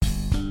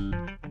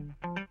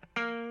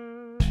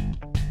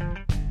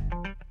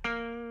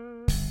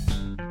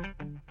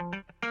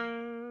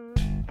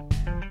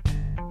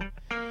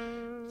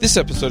This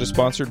episode is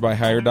sponsored by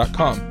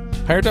Hire.com.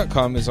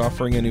 Hire.com is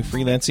offering a new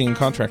freelancing and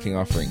contracting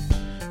offering.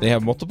 They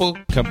have multiple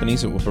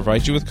companies that will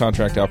provide you with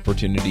contract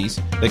opportunities.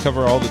 They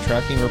cover all the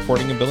tracking,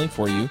 reporting, and billing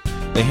for you.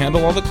 They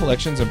handle all the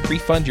collections and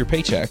pre-fund your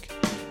paycheck.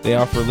 They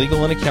offer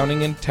legal and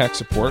accounting and tax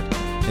support,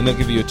 and they'll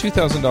give you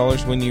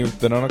 $2,000 when you've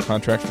been on a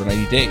contract for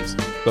 90 days.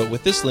 But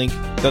with this link,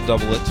 they'll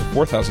double it to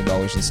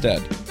 $4,000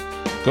 instead.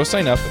 Go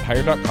sign up at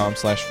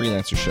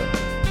hire.com/freelancershow.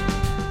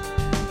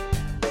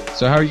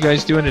 So how are you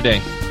guys doing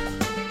today?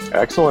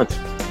 Excellent.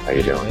 How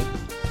you doing?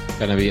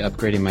 Going to be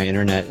upgrading my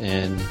internet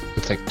in,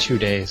 looks like 2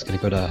 days. Going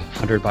to go to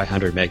 100 by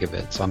 100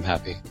 megabits, so I'm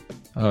happy.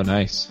 Oh,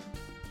 nice.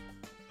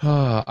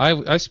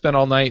 I spent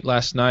all night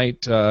last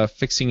night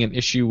fixing an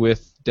issue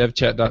with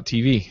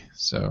devchat.tv,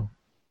 so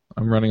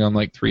I'm running on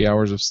like 3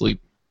 hours of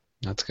sleep.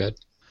 That's good.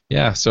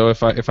 Yeah, so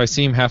if I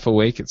seem half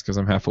awake, it's because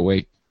I'm half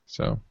awake.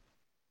 So,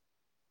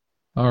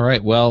 all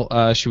right.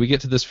 Well, should we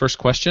get to this first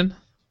question?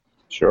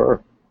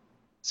 Sure.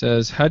 It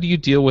says, how do you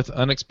deal with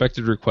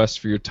unexpected requests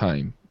for your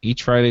time?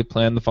 Each Friday,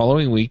 plan the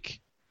following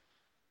week,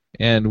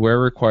 and where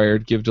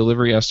required, give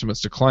delivery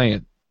estimates to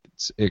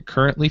clients. It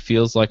currently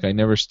feels like I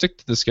never stick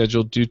to the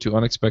schedule due to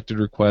unexpected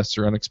requests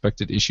or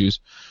unexpected issues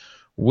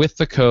with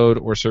the code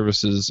or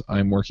services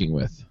I'm working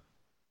with.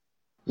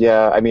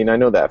 Yeah, I mean, I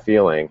know that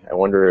feeling. I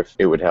wonder if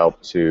it would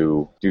help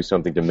to do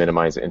something to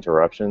minimize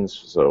interruptions.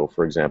 So,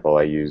 for example,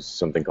 I use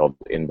something called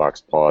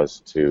Inbox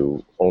Pause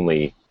to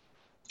only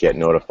get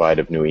notified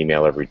of new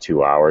email every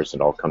 2 hours.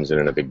 It all comes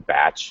in a big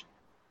batch.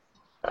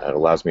 It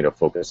allows me to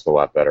focus a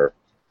lot better.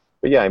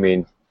 But yeah, I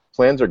mean,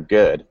 plans are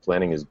good.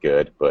 Planning is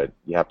good, but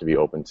you have to be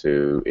open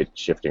to it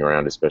shifting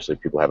around, especially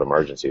if people have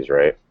emergencies,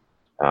 right?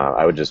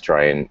 I would just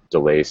try and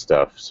delay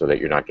stuff so that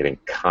you're not getting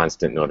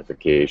constant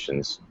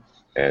notifications,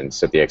 and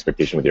set the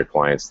expectation with your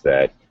clients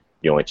that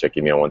you only check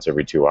email once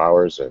every 2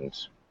 hours and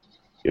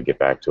you'll get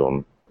back to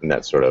them. And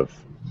that's sort of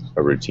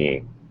a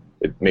routine.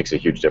 It makes a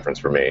huge difference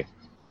for me.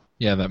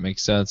 Yeah, that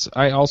makes sense.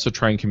 I also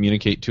try and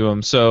communicate to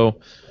them.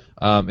 So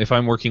if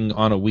I'm working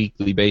on a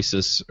weekly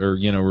basis or,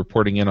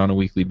 reporting in on a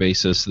weekly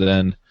basis,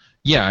 then,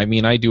 yeah, I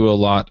mean, I do a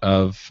lot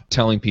of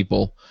telling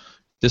people,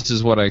 this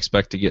is what I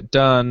expect to get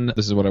done,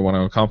 this is what I want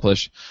to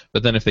accomplish.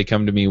 But then if they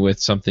come to me with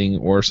something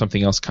or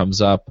something else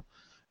comes up,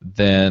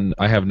 then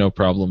I have no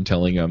problem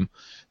telling them,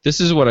 this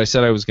is what I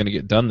said I was going to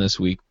get done this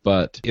week,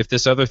 but if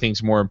this other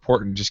thing's more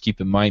important, just keep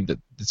in mind that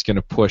it's going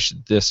to push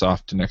this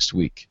off to next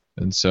week.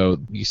 And so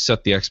you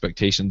set the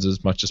expectations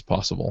as much as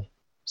possible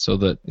so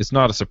that it's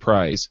not a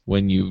surprise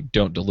when you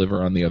don't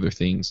deliver on the other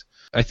things.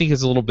 I think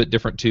it's a little bit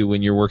different, too,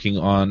 when you're working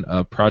on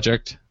a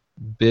project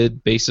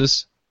bid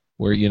basis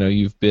where,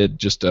 you've bid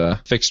just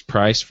a fixed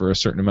price for a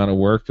certain amount of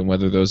work and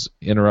whether those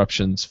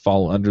interruptions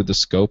fall under the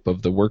scope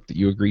of the work that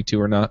you agree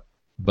to or not.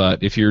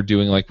 But if you're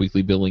doing like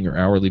weekly billing or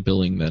hourly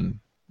billing, then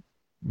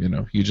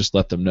you just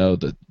let them know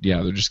that,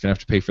 yeah, they're just going to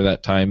have to pay for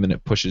that time, and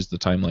it pushes the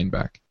timeline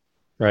back.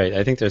 Right.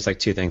 I think there's like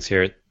two things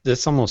here.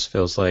 This almost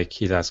feels like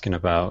he's asking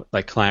about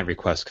like client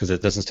requests because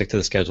it doesn't stick to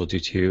the schedule due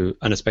to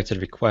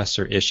unexpected requests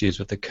or issues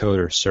with the code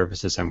or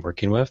services I'm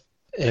working with.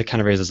 It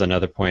kind of raises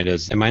another point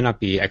is it might not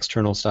be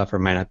external stuff or it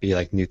might not be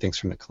like new things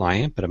from the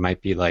client, but it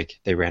might be like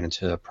they ran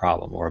into a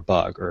problem or a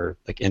bug or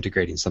like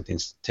integrating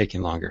something's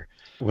taking longer.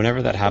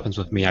 Whenever that happens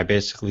with me,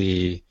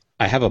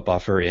 I have a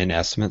buffer in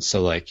estimates.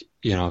 So like,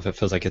 if it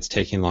feels like it's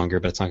taking longer,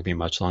 but it's not going to be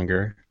much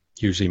longer,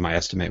 usually my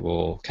estimate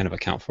will kind of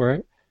account for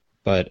it.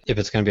 But if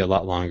it's going to be a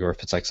lot longer, or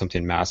if it's like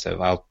something massive,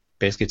 I'll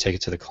basically take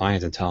it to the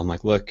client and tell them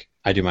like, look,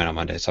 I do mine on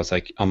Monday. So it's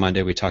like on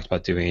Monday we talked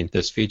about doing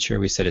this feature.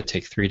 We said it'd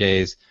take 3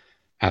 days.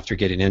 After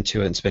getting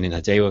into it and spending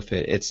a day with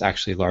it, it's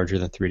actually larger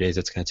than 3 days.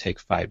 It's going to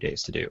take 5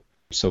 days to do.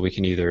 So we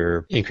can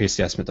either increase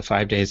the estimate to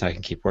 5 days, I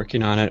can keep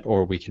working on it,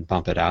 or we can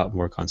bump it out and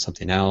work on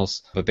something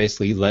else. But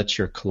basically let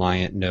your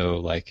client know,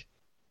 like,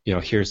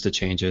 here's the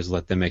changes.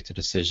 Let them make the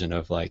decision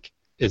of, like,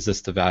 is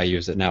this the value?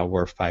 Is it now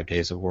worth 5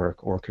 days of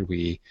work? Or could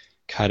we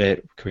cut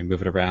it? Could we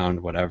move it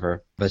around?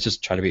 Whatever. But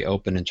just try to be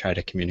open and try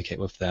to communicate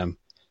with them.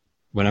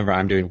 Whenever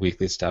I'm doing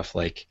weekly stuff,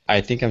 like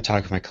I think I'm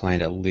talking to my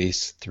client at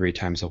least 3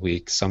 times a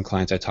week. Some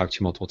clients I talk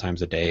to multiple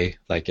times a day,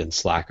 like in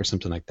Slack or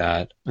something like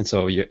that. And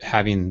so you're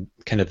having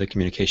kind of the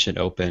communication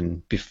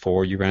open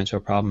before you run into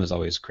a problem is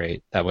always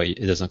great. That way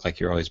it doesn't look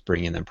like you're always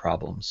bringing them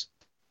problems.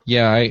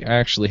 Yeah, I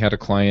actually had a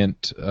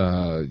client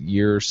a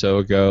year or so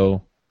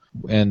ago,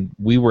 and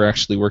we were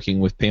actually working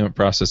with payment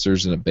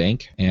processors in a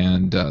bank.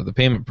 And the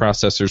payment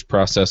processors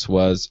process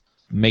was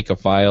make a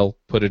file,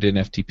 put it in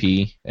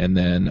FTP, and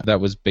then that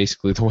was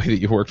basically the way that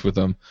you worked with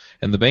them.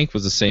 And the bank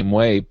was the same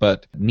way,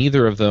 but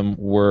neither of them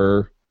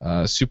were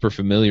super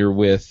familiar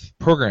with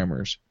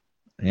programmers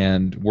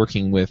and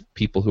working with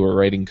people who are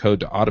writing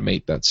code to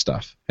automate that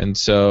stuff. And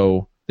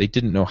so they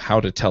didn't know how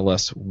to tell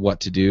us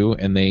what to do,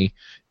 and they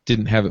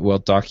didn't have it well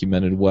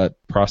documented what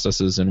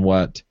processes and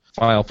what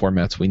file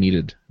formats we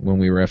needed when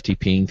we were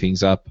FTPing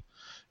things up.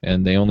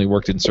 And they only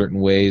worked in certain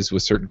ways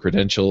with certain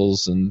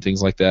credentials and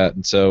things like that.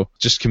 And so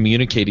just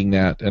communicating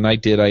that, and I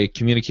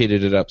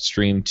communicated it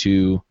upstream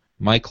to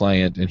my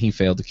client, and he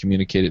failed to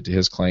communicate it to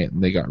his client,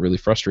 and they got really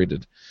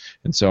frustrated.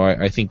 And so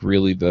I think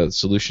really the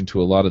solution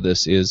to a lot of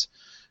this is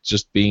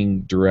just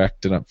being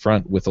direct and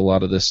upfront with a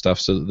lot of this stuff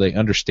so that they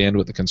understand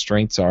what the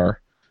constraints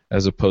are,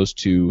 as opposed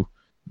to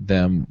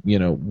them,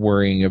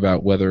 worrying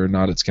about whether or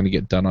not it's going to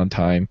get done on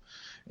time,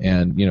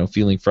 and,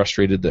 feeling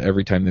frustrated that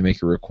every time they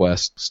make a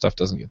request, stuff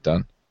doesn't get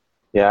done.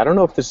 Yeah, I don't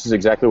know if this is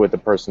exactly what the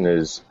person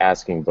is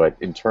asking, but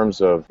in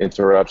terms of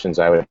interruptions,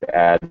 I would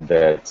add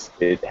that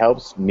it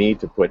helps me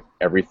to put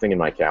everything in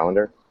my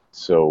calendar.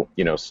 So,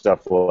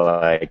 stuff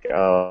like,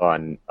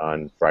 on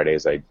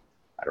Fridays, I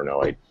don't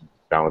know, I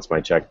balance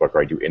my checkbook,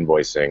 or I do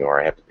invoicing,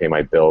 or I have to pay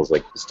my bills,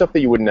 like stuff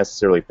that you wouldn't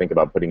necessarily think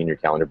about putting in your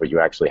calendar, but you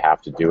actually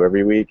have to do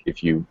every week.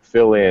 If you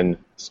fill in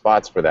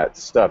spots for that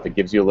stuff, it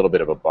gives you a little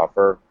bit of a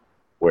buffer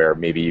where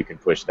maybe you can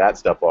push that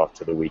stuff off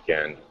to the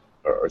weekend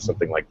or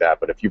something like that.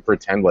 But if you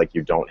pretend like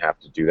you don't have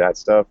to do that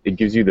stuff, it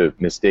gives you the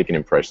mistaken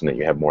impression that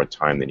you have more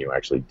time than you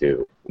actually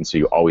do. And so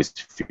you always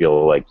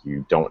feel like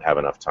you don't have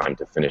enough time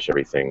to finish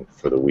everything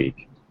for the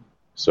week.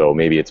 So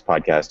maybe it's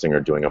podcasting or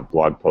doing a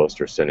blog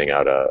post or sending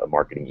out a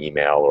marketing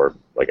email or,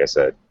 like I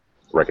said,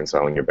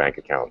 reconciling your bank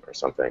account or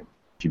something.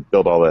 If you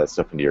build all that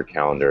stuff into your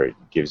calendar, it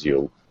gives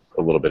you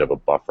a little bit of a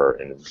buffer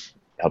and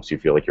helps you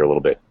feel like you're a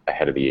little bit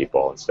ahead of the eight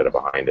ball instead of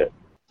behind it.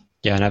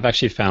 Yeah, and I've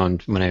actually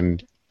found when I'm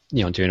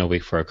doing a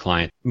week for a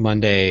client,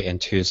 Monday and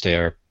Tuesday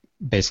are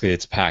basically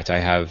it's packed. I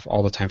have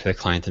all the time for the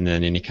client, and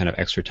then any kind of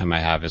extra time I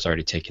have is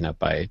already taken up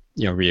by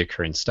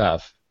reoccurring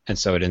stuff. And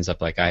so it ends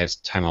up like I have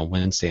time on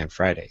Wednesday and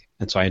Friday.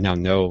 And so I now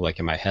know, like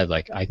in my head,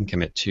 like I can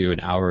commit to an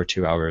hour or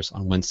 2 hours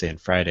on Wednesday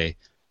and Friday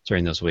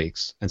during those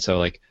weeks. And so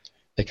like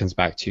it comes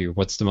back to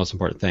what's the most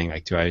important thing?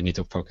 Like, do I need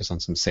to focus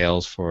on some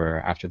sales for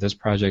after this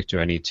project? Do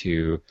I need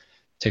to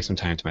take some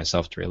time to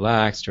myself to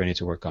relax? Do I need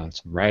to work on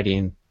some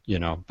writing?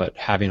 But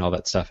having all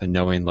that stuff and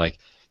knowing like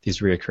these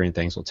reoccurring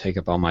things will take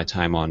up all my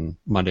time on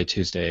Monday,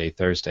 Tuesday,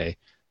 Thursday,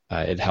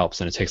 it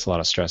helps, and it takes a lot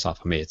of stress off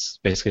of me. It's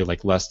basically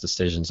like less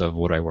decisions of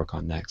what do I work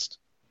on next.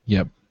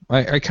 Yep.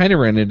 I kind of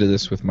ran into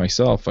this with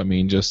myself. I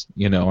mean, just,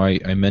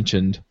 I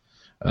mentioned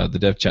the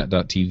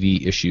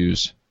devchat.tv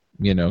issues,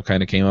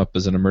 kind of came up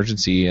as an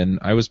emergency, and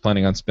I was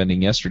planning on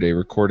spending yesterday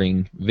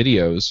recording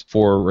videos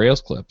for Rails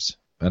clips,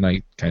 and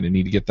I kind of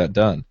need to get that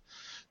done.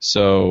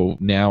 So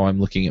now I'm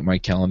looking at my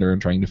calendar and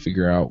trying to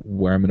figure out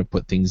where I'm going to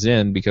put things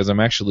in, because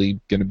I'm actually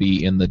going to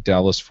be in the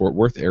Dallas-Fort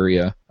Worth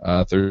area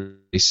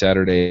Thursday,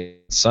 Saturday,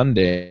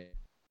 Sunday,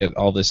 get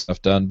all this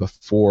stuff done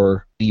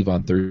before leave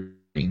on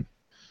Thursday.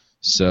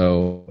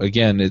 So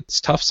again, it's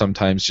tough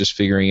sometimes just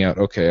figuring out,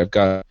 okay, I've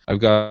got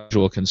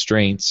visual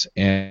constraints,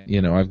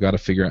 and I've got to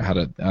figure out how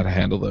to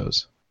handle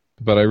those.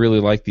 But I really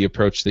like the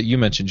approach that you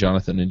mentioned,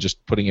 Jonathan, and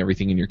just putting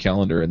everything in your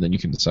calendar, and then you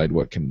can decide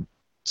what can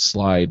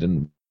slide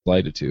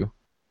it to.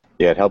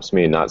 Yeah, it helps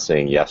me not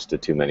saying yes to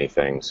too many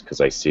things, because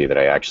I see that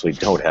I actually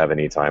don't have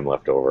any time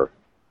left over.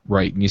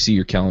 Right, and you see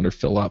your calendar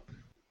fill up.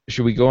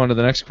 Should we go on to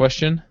the next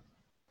question?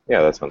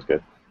 Yeah, that sounds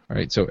good. All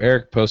right, so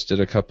Eric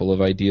posted a couple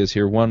of ideas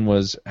here. One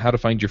was how to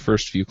find your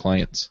first few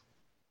clients.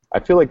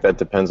 I feel like that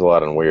depends a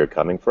lot on where you're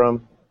coming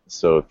from.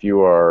 So if you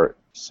are,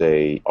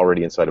 say,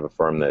 already inside of a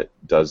firm that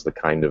does the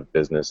kind of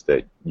business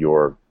that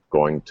you're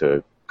going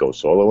to go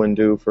solo and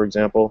do, for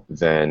example,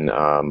 then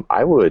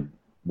I would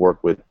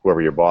work with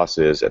whoever your boss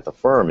is at the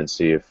firm and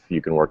see if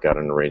you can work out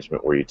an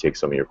arrangement where you take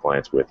some of your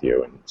clients with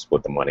you and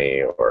split the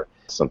money or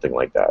something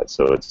like that.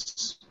 So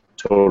it's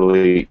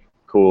totally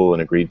cool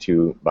and agreed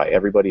to by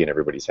everybody and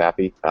everybody's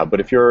happy. But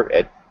if you're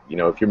if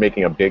you're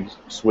making a big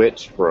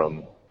switch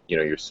from,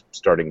 you're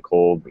starting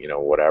cold,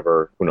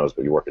 whatever, who knows,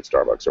 but you work at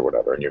Starbucks or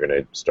whatever, and you're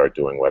going to start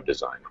doing web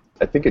design.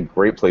 I think a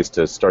great place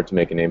to start to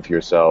make a name for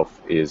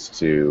yourself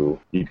is you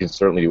can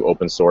certainly do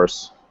open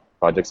source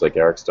projects like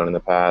Eric's done in the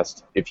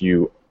past. If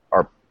you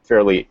are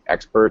fairly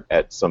expert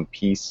at some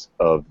piece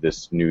of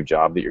this new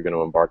job that you're going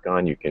to embark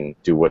on, you can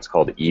do what's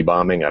called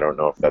e-bombing. I don't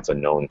know if that's a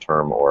known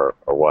term or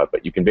what,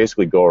 but you can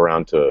basically go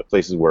around to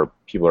places where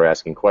people are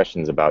asking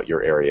questions about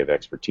your area of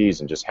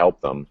expertise and just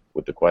help them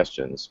with the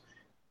questions,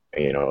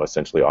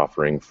 essentially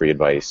offering free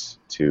advice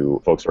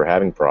to folks who are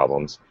having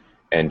problems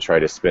and try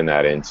to spin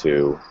that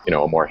into,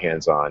 a more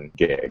hands-on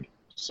gig.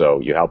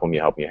 So you help them,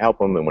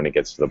 and when it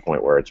gets to the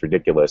point where it's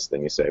ridiculous,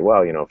 then you say,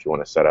 well, if you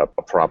want to set up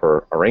a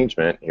proper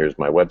arrangement, here's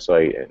my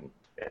website, and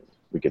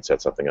we could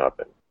set something up,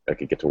 and I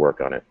could get to work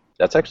on it.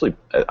 That's actually,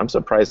 I'm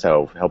surprised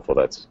how helpful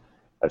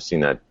I've seen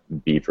that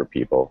be for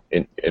people,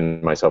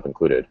 in myself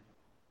included.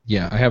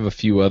 Yeah, I have a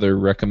few other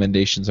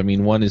recommendations. I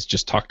mean, one is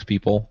just talk to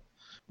people.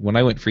 When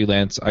I went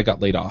freelance, I got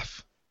laid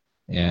off,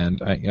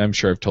 and I'm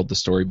sure I've told the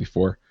story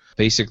before.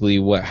 Basically,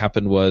 what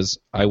happened was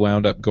I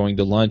wound up going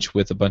to lunch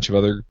with a bunch of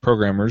other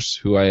programmers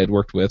who I had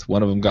worked with.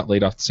 One of them got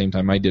laid off the same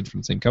time I did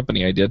from the same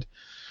company I did.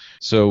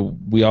 So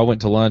we all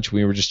went to lunch.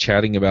 We were just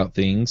chatting about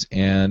things,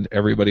 and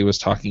everybody was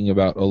talking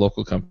about a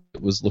local company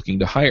that was looking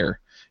to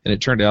hire. And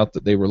it turned out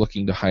that they were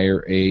looking to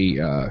hire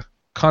a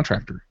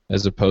contractor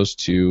as opposed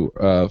to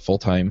a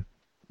full-time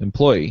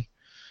employee.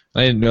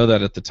 I didn't know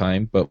that at the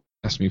time, but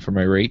asked me for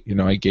my rate.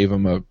 I gave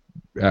them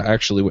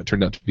actually what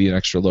turned out to be an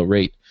extra low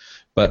rate.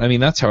 But, I mean,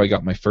 that's how I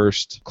got my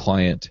first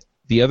client.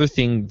 The other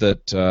thing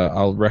that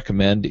I'll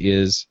recommend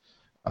is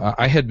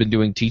I had been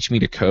doing Teach Me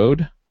to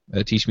Code,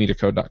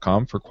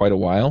 teachmetocode.com for quite a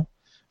while.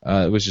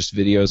 It was just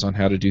videos on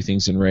how to do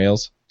things in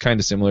Rails, kind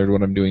of similar to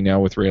what I'm doing now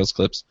with Rails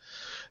clips.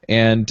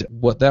 And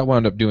what that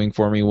wound up doing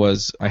for me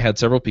was I had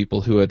several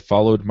people who had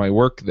followed my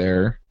work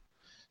there.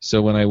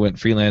 So when I went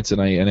freelance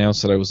and I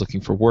announced that I was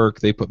looking for work,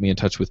 they put me in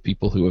touch with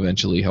people who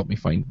eventually helped me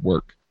find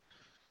work.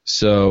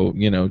 So,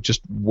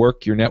 just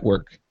work your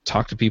network.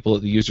 Talk to people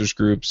at the users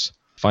groups.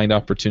 Find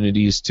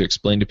opportunities to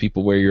explain to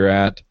people where you're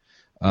at.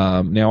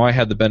 Now, I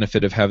had the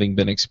benefit of having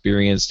been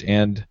experienced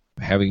and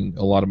having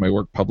a lot of my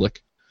work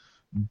public.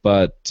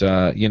 But,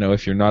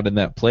 if you're not in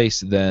that place,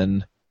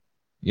 then,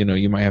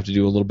 you might have to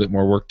do a little bit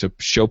more work to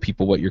show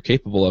people what you're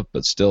capable of.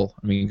 But still,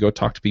 go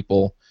talk to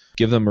people.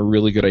 Give them a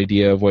really good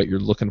idea of what you're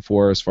looking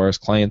for as far as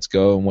clients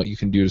go and what you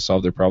can do to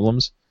solve their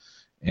problems.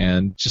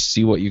 And just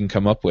see what you can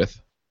come up with.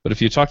 But if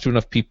you talk to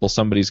enough people,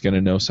 somebody's going to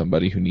know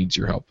somebody who needs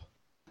your help.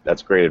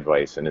 That's great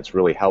advice, and it's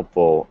really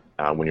helpful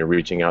when you're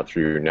reaching out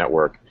through your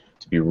network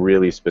to be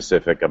really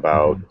specific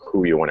about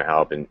who you want to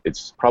help. And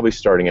it's probably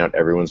starting out,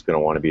 everyone's going to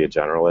want to be a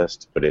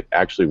generalist, but it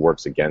actually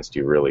works against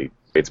you, really.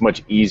 It's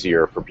much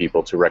easier for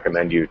people to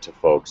recommend you to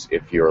folks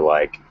if you're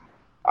like,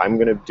 I'm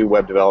going to do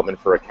web development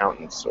for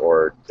accountants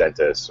or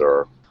dentists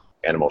or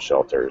animal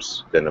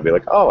shelters. Then they'll be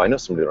like, oh, I know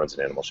somebody that runs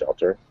an animal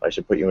shelter. I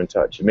should put you in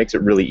touch. It makes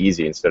it really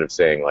easy instead of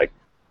saying, like,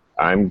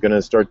 I'm going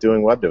to start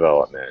doing web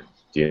development.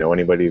 Do you know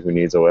anybody who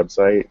needs a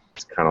website?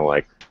 It's kind of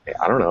like, hey,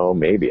 I don't know,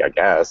 maybe, I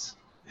guess.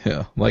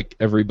 Yeah, like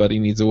everybody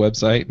needs a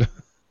website.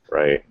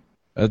 Right.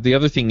 The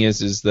other thing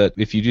is that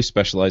if you do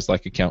specialize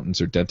like accountants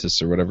or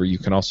dentists or whatever, you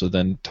can also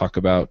then talk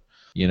about,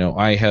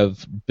 I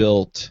have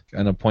built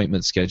an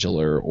appointment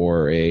scheduler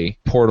or a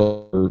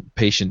portal for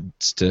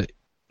patients to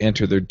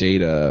enter their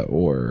data,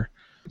 or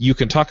you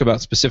can talk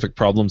about specific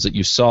problems that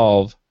you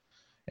solve.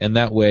 And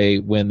that way,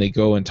 when they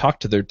go and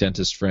talk to their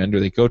dentist friend, or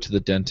they go to the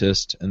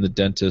dentist, and the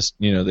dentist,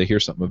 they hear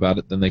something about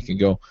it, then they can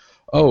go,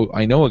 oh,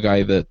 I know a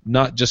guy that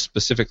not just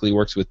specifically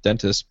works with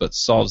dentists, but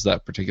solves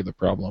that particular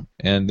problem.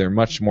 And they're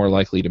much more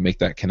likely to make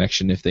that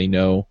connection if they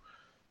know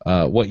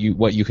what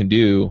you can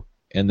do,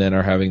 and then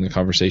are having the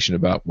conversation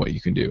about what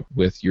you can do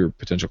with your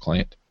potential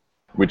client.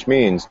 Which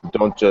means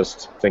don't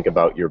just think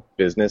about your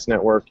business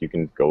network. You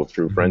can go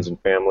through friends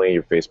and family,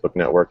 your Facebook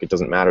network. It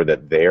doesn't matter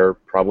that they're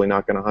probably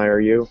not going to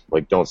hire you.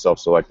 Like, don't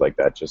self-select like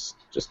that. Just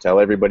tell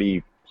everybody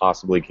you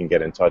possibly can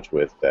get in touch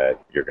with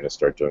that you're going to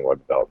start doing web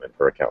development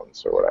for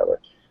accountants or whatever.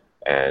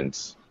 And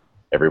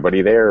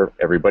everybody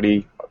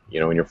in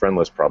your friend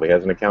list probably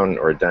has an accountant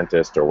or a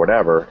dentist or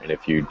whatever. And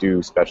if you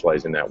do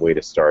specialize in that way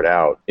to start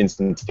out,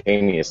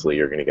 instantaneously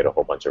you're going to get a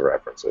whole bunch of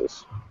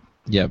references.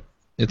 Yep.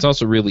 It's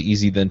also really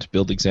easy then to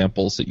build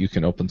examples that you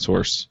can open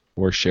source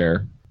or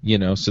share,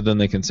 so then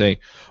they can say,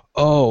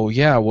 oh,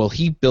 yeah, well,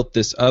 he built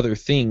this other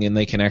thing, and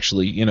they can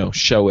actually,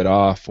 show it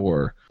off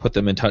or put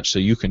them in touch so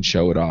you can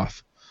show it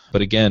off.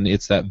 But again,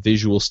 it's that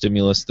visual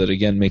stimulus that,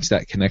 again, makes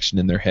that connection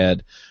in their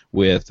head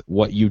with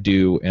what you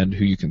do and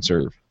who you can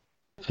serve.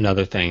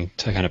 Another thing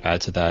to kind of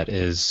add to that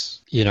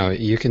is,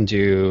 you can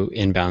do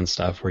inbound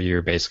stuff where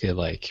you're basically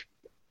like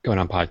going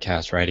on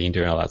podcasts, writing,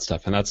 doing all that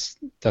stuff, and that's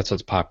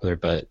what's popular,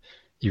 but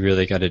you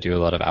really got to do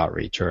a lot of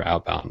outreach or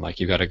outbound.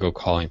 Like, you got to go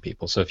calling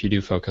people. So if you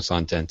do focus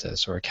on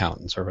dentists or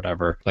accountants or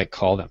whatever, like,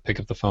 call them, pick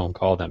up the phone,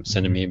 call them,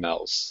 send them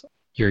emails.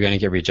 You're going to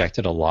get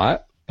rejected a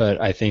lot,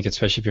 but I think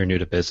especially if you're new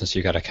to business,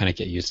 you got to kind of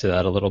get used to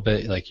that a little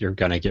bit. Like, you're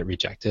going to get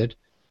rejected.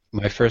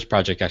 My first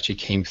project actually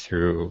came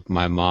through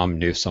my mom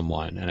knew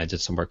someone, and I did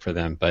some work for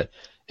them. But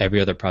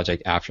every other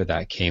project after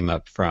that came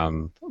up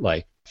from,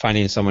 like,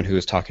 finding someone who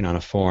was talking on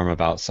a forum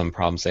about some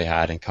problems they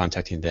had and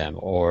contacting them,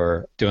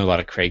 or doing a lot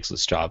of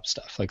Craigslist job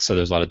stuff. Like, so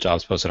there's a lot of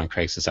jobs posted on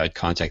Craigslist. I'd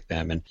contact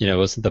them, and, it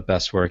wasn't the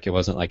best work. It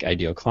wasn't like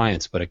ideal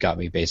clients, but it got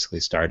me basically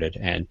started.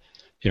 And,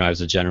 I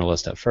was a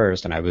generalist at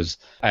first, and I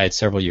had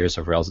several years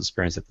of Rails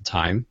experience at the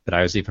time, but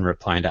I was even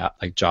replying to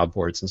like job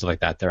boards and stuff like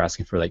that. They're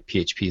asking for like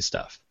PHP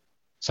stuff.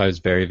 So I was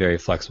very, very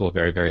flexible,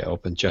 very, very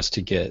open just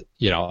to get,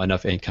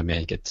 enough income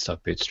in, get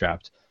stuff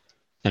bootstrapped.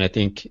 And I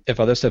think if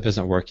other stuff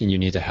isn't working, you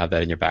need to have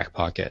that in your back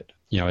pocket.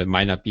 It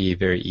might not be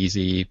very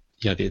easy,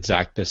 the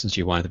exact business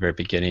you want at the very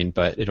beginning,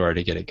 but in order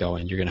to get it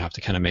going, you're going to have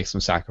to kind of make some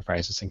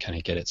sacrifices and kind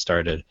of get it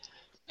started.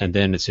 And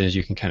then as soon as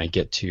you can kind of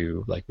get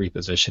to like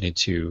repositioning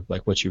to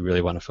like what you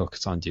really want to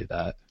focus on, do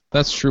that.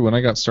 That's true. When I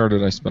got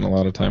started, I spent a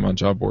lot of time on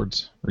job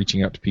boards,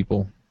 reaching out to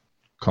people,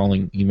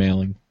 calling,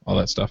 emailing, all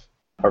that stuff.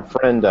 Our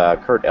friend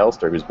Kurt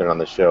Elster, who's been on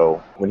the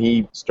show, when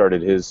he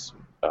started his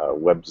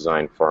web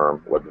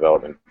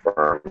development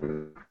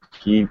firm,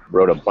 he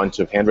wrote a bunch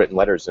of handwritten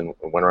letters and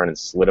went around and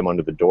slid them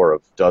under the door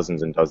of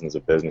dozens and dozens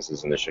of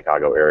businesses in the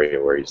Chicago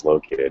area where he's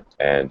located.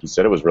 And he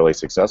said it was really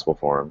successful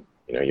for him.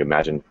 You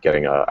imagine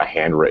getting a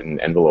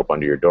handwritten envelope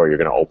under your door, you're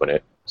going to open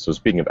it. So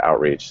speaking of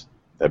outreach,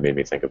 that made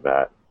me think of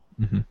that.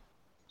 Mm-hmm.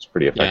 It's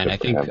pretty effective. Yeah, and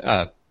I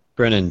think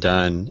Brennan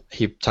Dunn,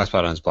 he talks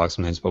about it on his blog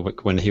sometimes,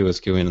 but when he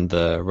was doing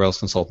the Rails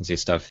consultancy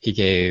stuff, he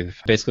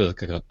gave basically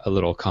like a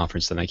little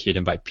conference, and like he'd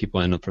invite people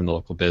in from the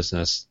local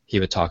business. He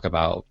would talk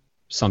about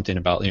something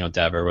about,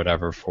 dev or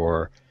whatever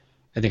for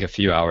I think a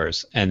few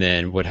hours, and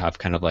then would have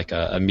kind of like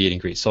a meet and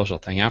greet social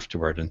thing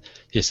afterward. And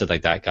he said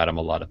like that got him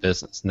a lot of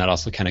business, and that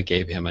also kind of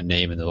gave him a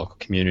name in the local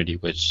community,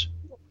 which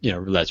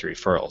led to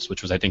referrals,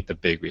 which was I think the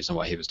big reason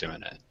why he was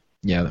doing it.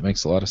 Yeah, that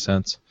makes a lot of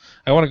sense.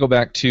 I want to go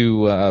back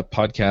to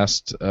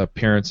podcast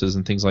appearances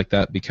and things like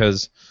that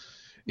because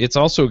it's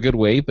also a good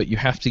way, but you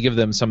have to give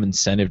them some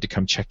incentive to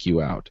come check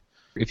you out.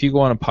 If you go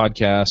on a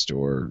podcast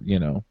or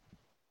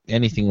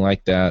anything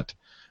like that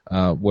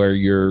where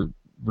you're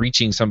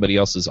reaching somebody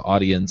else's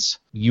audience,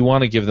 you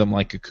want to give them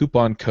like a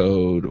coupon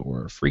code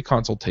or a free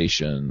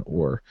consultation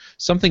or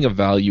something of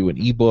value, an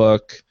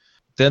ebook.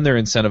 Then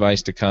they're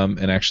incentivized to come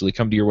and actually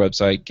come to your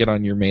website, get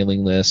on your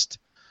mailing list,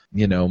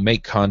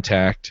 make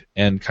contact,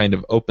 and kind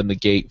of open the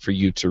gate for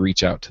you to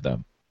reach out to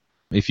them.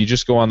 If you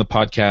just go on the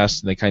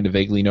podcast and they kind of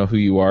vaguely know who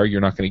you are,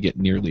 you're not going to get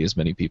nearly as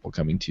many people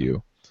coming to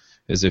you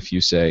as if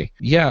you say,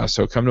 yeah,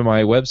 so come to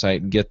my website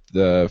and get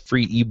the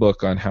free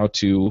ebook on how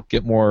to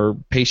get more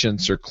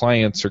patients or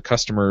clients or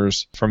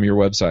customers from your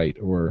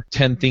website, or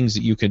 10 things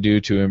that you can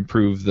do to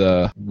improve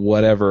the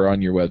whatever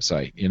on your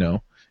website,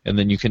 and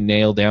then you can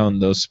nail down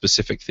those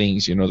specific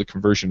things, the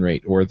conversion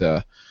rate or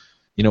the,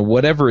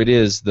 whatever it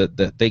is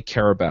that they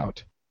care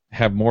about.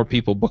 Have more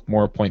people book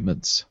more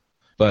appointments.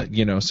 But,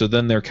 so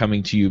then they're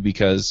coming to you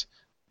because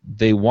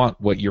they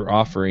want what you're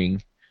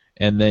offering,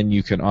 and then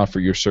you can offer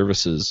your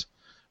services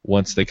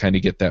once they kind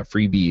of get that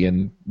freebie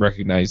and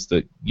recognize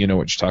that you know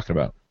what you're talking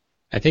about.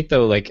 I think,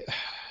 though,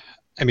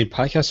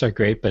 podcasts are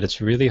great, but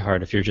it's really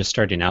hard if you're just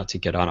starting out to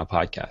get on a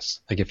podcast.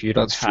 Like, if you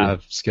don't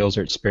have skills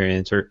or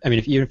experience, or, even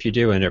if you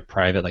do and they're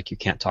private, like you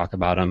can't talk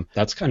about them,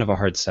 that's kind of a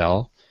hard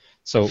sell.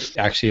 So,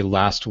 actually,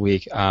 last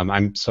week,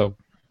 some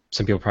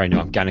people probably know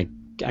I'm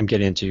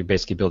getting into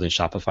basically building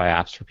Shopify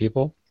apps for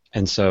people.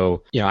 And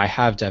so, I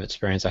have dev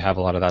experience, I have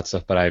a lot of that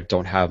stuff, but I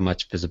don't have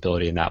much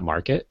visibility in that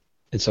market.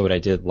 And so what I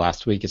did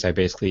last week is I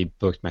basically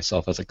booked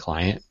myself as a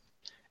client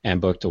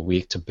and booked a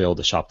week to build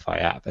a Shopify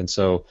app. And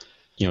so,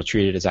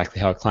 treated exactly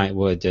how a client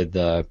would, did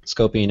the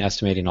scoping,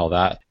 estimating, all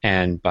that.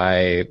 And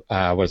by,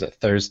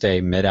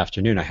 Thursday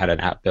mid-afternoon, I had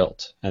an app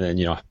built. And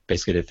then,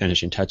 basically did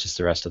finishing touches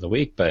the rest of the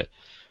week. But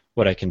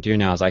what I can do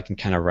now is I can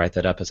kind of write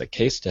that up as a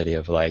case study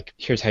of like,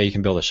 here's how you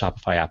can build a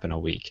Shopify app in a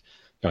week.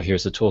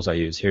 Here's the tools I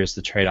use. Here's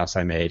the trade-offs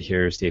I made.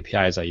 Here's the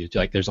APIs I used.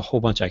 Like, there's a whole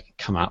bunch I can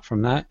come out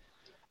from that.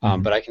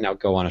 But I can now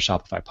go on a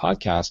Shopify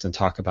podcast and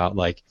talk about,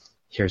 like,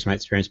 here's my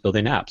experience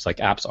building apps. Like,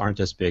 apps aren't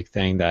this big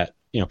thing that,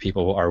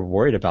 people are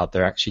worried about.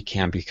 They actually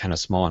can be kind of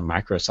small and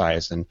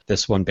micro-sized. And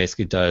this one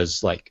basically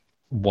does, like,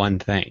 one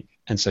thing.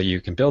 And so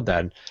you can build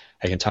that.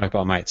 I can talk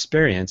about my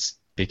experience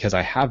because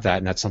I have that,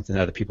 and that's something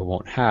that other people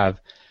won't have.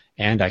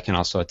 And I can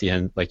also, at the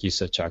end, like you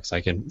said, Chuck, so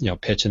I can,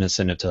 pitch an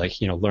incentive to, like,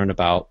 learn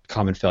about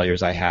common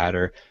failures I had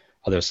or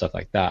other stuff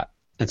like that.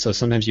 And so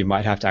sometimes you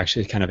might have to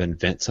actually kind of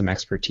invent some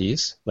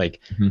expertise, like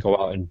go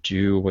out and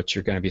do what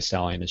you're going to be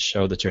selling and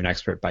show that you're an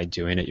expert by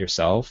doing it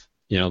yourself.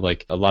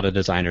 Like a lot of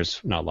designers,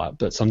 not a lot,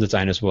 but some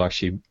designers will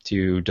actually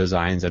do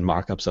designs and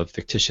mock-ups of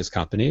fictitious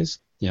companies,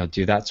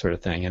 do that sort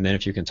of thing. And then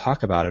if you can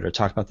talk about it or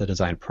talk about the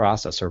design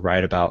process or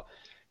write about,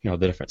 the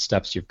different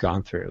steps you've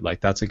gone through,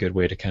 like that's a good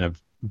way to kind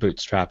of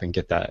bootstrap and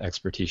get that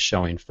expertise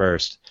showing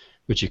first,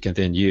 which you can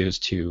then use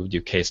to do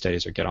case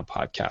studies or get on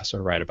podcasts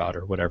or write about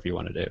or whatever you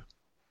want to do.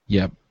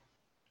 Yep.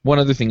 One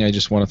other thing I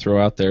just want to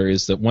throw out there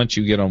is that once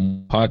you get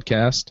on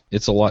podcast,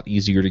 it's a lot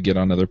easier to get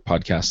on other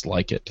podcasts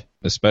like it,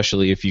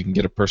 especially if you can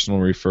get a personal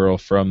referral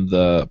from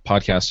the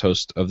podcast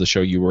host of the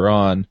show you were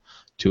on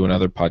to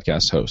another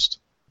podcast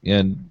host.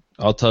 And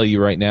I'll tell you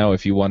right now,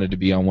 if you wanted to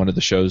be on one of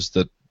the shows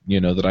that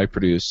that I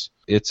produce,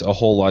 it's a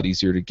whole lot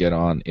easier to get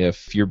on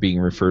if you're being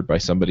referred by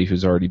somebody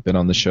who's already been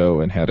on the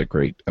show and had a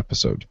great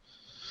episode.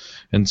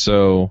 And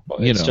so,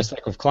 it's just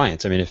like with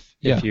clients.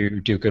 If you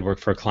do good work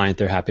for a client,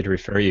 they're happy to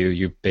refer you.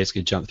 You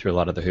basically jump through a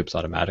lot of the hoops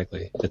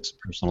automatically. It's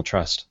personal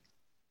trust.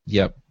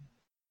 Yep.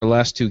 The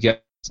last two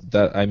guests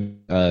that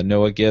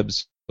Noah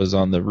Gibbs was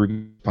on the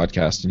Ruby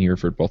podcast, and he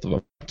referred both of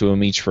them to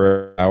him each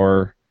for an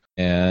hour.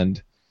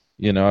 And,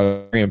 I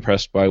was very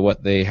impressed by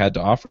what they had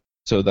to offer.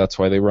 So that's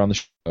why they were on the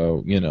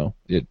show.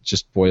 It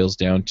just boils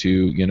down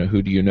to,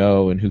 who do you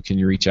know and who can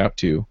you reach out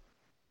to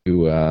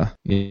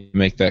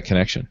make that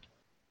connection.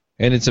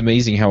 And it's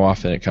amazing how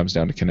often it comes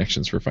down to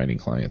connections for finding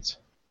clients.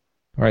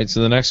 All right,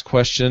 so the next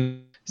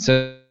question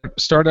says,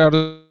 start out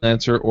as a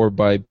freelancer or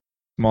by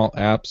small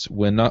apps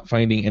when not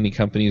finding any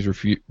companies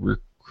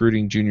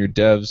recruiting junior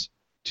devs.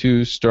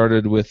 2,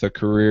 started with a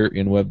career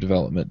in web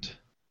development.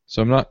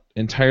 So I'm not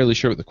entirely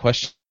sure what the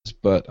question is,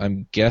 but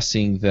I'm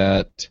guessing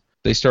that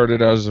they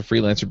started out as a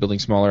freelancer building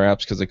smaller apps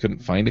because they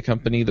couldn't find a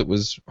company that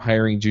was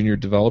hiring junior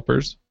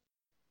developers.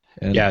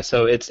 Yeah,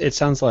 so it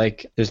sounds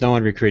like there's no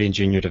one recruiting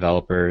junior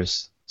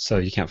developers, so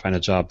you can't find a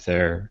job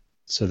there.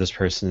 So this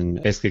person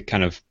basically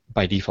kind of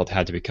by default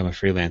had to become a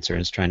freelancer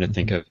and is trying to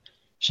think of,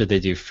 should they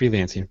do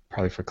freelancing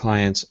probably for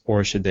clients,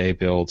 or should they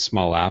build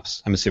small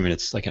apps? I'm assuming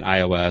it's like an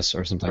iOS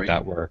or something like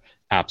that where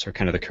apps are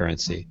kind of the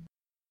currency.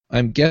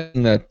 I'm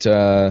guessing that,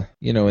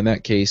 in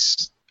that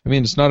case, I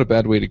mean, it's not a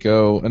bad way to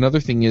go. Another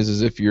thing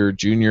is if you're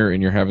junior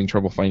and you're having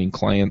trouble finding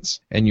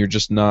clients and you're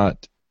just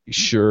not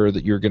sure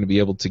that you're going to be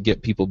able to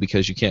get people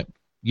because you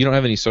don't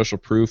have any social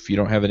proof, you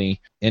don't have any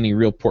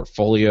real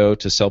portfolio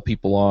to sell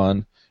people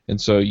on, and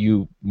so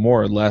you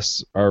more or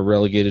less are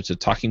relegated to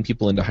talking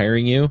people into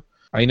hiring you.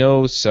 I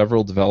know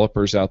several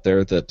developers out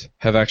there that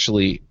have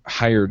actually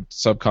hired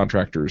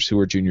subcontractors who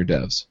are junior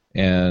devs.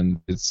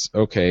 And it's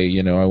okay,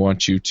 I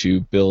want you to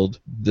build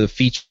the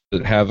features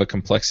that have a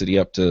complexity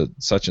up to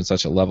such and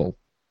such a level.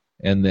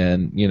 And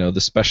then,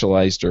 the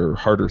specialized or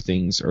harder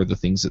things are the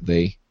things that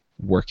they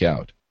work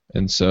out.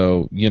 And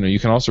so, you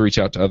can also reach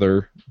out to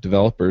other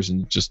developers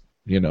and just,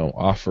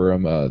 offer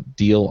them a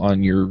deal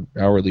on your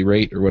hourly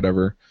rate or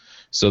whatever,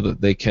 so that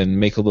they can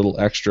make a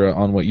little extra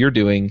on what you're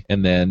doing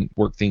and then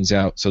work things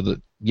out so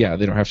that,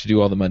 they don't have to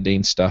do all the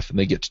mundane stuff and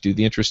they get to do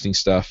the interesting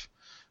stuff.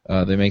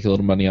 They make a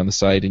little money on the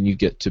side and you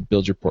get to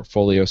build your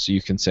portfolio so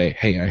you can say,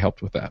 hey, I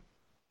helped with that.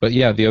 But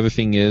yeah, the other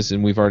thing is,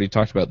 and we've already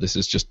talked about this,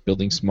 is just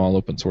building small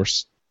open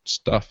source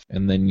stuff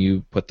and then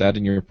you put that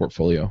in your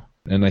portfolio.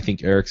 And I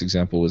think Eric's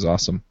example was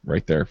awesome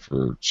right there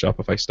for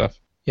Shopify stuff.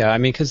 Yeah, I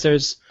mean,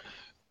 because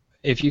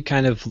if you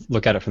kind of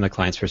look at it from the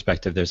client's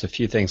perspective, there's a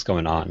few things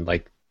going on.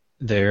 Like,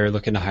 they're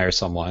looking to hire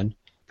someone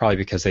probably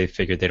because they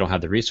figured they don't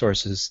have the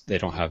resources, they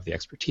don't have the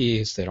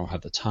expertise, they don't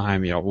have the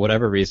time,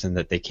 whatever reason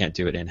that they can't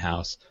do it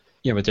in-house.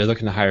 But they're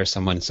looking to hire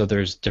someone, so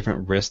there's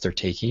different risks they're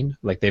taking.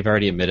 Like, they've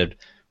already admitted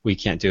we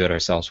can't do it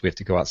ourselves, we have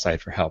to go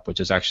outside for help, which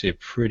is actually a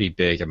pretty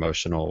big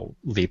emotional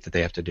leap that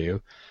they have to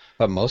do.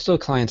 But most of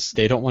the clients,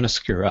 they don't want to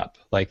screw up.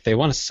 Like, they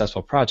want a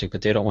successful project,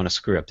 but they don't want to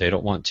screw up. They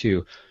don't want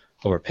to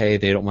overpay.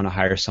 They don't want to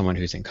hire someone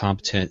who's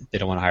incompetent. They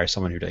don't want to hire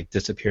someone who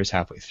disappears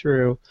halfway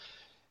through.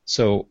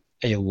 So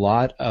a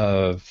lot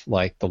of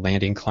the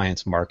landing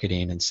clients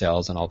marketing and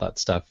sales and all that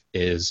stuff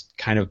is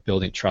kind of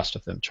building trust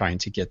with them, trying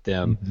to get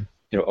them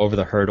over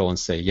the hurdle and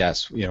say,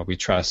 yes, we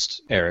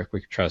trust Eric, we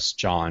trust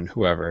John,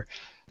 whoever.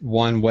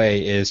 One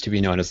way is to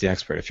be known as the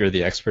expert. If you're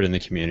the expert in the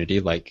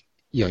community,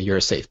 you're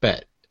a safe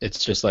bet.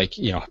 It's just I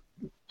don't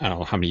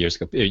know how many years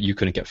ago you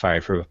couldn't get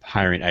fired for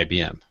hiring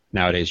IBM.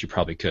 Nowadays you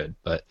probably could.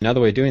 But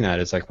another way of doing that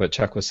is like what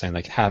Chuck was saying,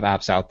 have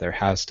apps out there,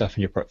 have stuff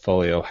in your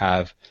portfolio,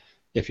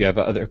 if you have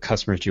other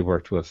customers you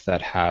worked with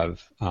that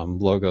have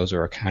logos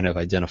or are kind of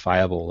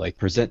identifiable,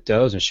 present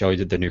those and show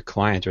you the new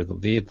client or the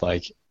lead,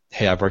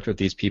 hey, I've worked with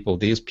these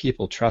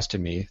people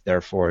trusted me,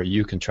 therefore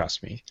you can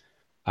trust me.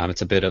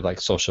 It's a bit of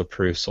social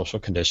proof, social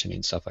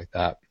conditioning, stuff like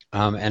that.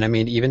 And I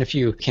mean, even if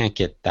you can't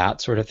get that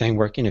sort of thing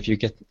working, if you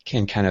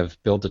can kind of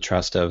build the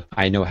trust of,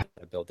 I know how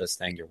to build this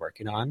thing you're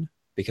working on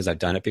because I've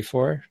done it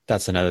before,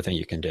 that's another thing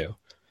you can do.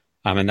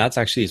 And that's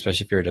actually,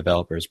 especially if you're a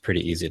developer, is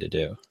pretty easy to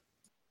do.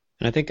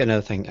 And I think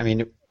another thing, I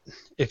mean,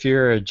 if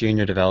you're a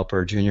junior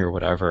developer, junior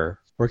whatever,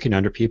 working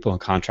under people and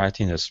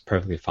contracting is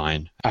perfectly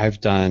fine. I've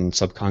done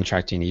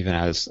subcontracting even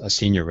as a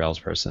senior Rails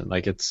person.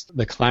 It's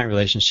the client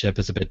relationship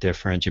is a bit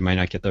different. You might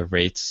not get the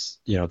rates,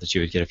 that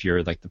you would get if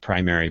you're the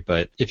primary,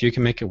 but if you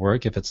can make it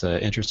work, if it's an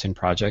interesting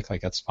project,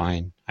 that's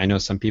fine. I know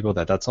some people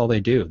that's all they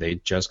do. They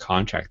just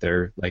contract.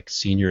 They're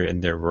senior in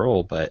their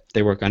role, but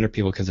they work under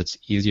people because it's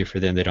easier for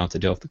them. They don't have to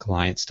deal with the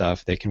client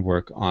stuff. They can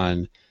work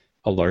on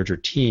a larger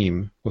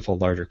team with a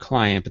larger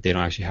client, but they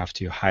don't actually have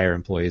to hire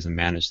employees and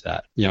manage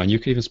that. And you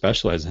could even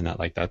specialize in that.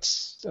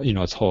 That's,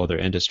 it's a whole other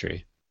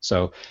industry.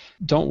 So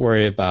don't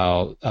worry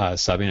about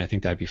subbing. I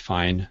think that'd be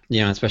fine.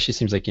 Especially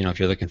seems like, if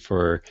you're looking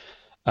for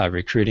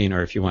recruiting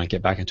or if you want to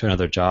get back into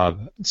another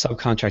job,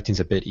 subcontracting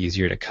is a bit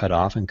easier to cut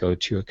off and go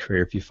to a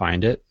career if you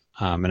find it.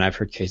 And I've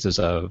heard cases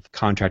of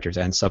contractors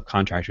and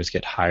subcontractors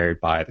get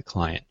hired by the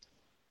client.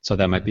 So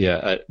that might be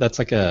that's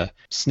a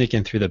sneak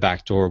in through the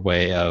back door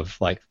way of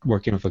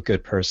working with a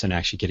good person,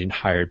 actually getting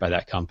hired by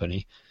that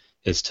company,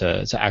 is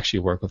to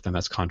actually work with them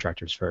as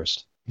contractors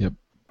first. Yep.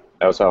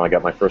 That was how I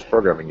got my first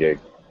programming gig.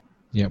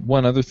 Yeah.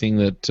 One other thing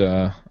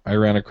that I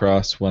ran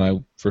across when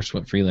I first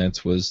went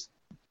freelance was,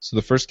 so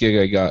the first gig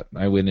I got,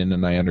 I went in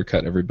and I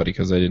undercut everybody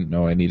because I didn't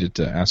know I needed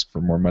to ask for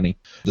more money.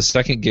 The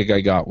second gig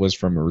I got was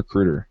from a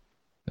recruiter.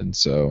 And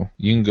so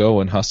you can go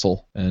and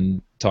hustle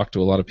and talk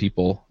to a lot of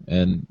people,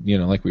 and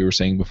like we were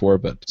saying before,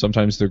 but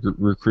sometimes the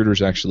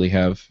recruiters actually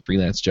have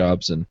freelance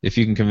jobs, and if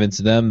you can convince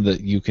them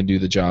that you can do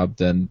the job,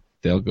 then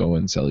they'll go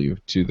and sell you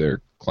to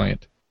their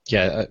client.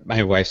 Yeah,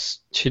 my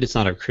she's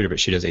not a recruiter, but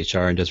she does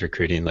HR and does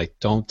recruiting.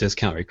 Don't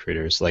discount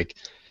recruiters.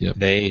 Yep.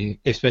 They,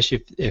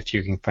 especially if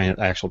you can find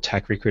actual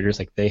tech recruiters,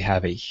 they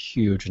have a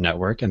huge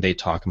network and they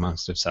talk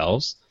amongst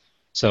themselves.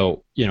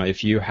 So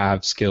if you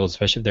have skills,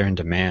 especially if they're in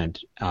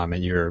demand, and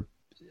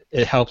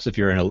it helps if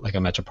you're in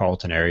a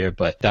metropolitan area,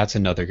 but that's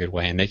another good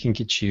way. And they can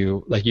get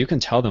you, you can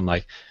tell them,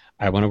 I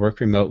want to work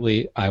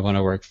remotely. I want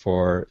to work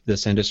for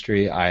this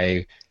industry.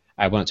 I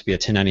want it to be a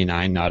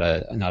 1099, not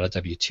a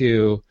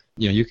W-2.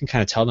 You can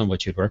kind of tell them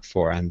what you'd work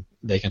for, and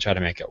they can try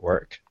to make it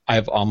work.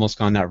 I've almost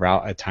gone that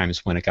route at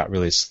times when it got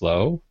really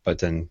slow, but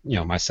then,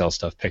 my sales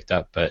stuff picked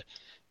up. But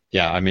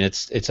yeah, I mean,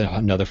 it's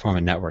another form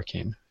of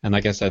networking. And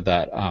like I said,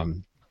 that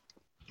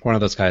one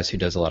of those guys who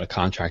does a lot of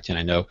contracting,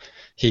 I know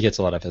he gets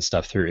a lot of his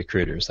stuff through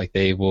recruiters.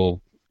 They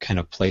will kind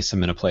of place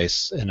him in a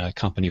place in a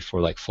company for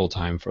like full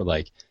time for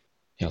like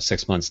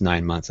 6 months,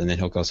 9 months, and then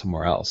he'll go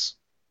somewhere else.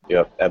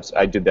 Yep,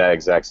 I did that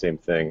exact same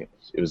thing.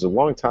 It was a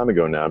long time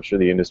ago now. I'm sure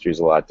the industry is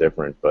a lot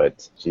different,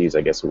 but geez,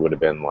 I guess it would have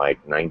been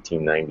like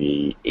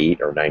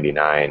 1998 or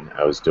 99.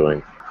 I was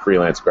doing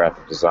freelance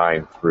graphic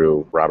design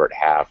through Robert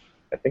Half,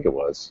 I think it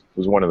was. It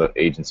was one of the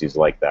agencies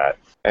like that.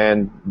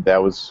 And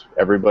that was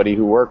everybody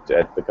who worked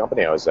at the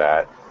company I was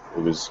at.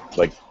 It was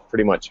like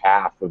pretty much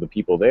half of the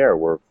people there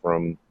were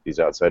from these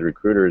outside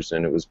recruiters,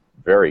 and it was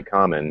very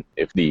common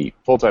if the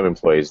full-time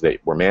employees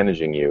that were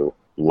managing you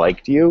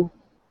liked you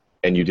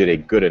and you did a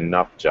good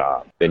enough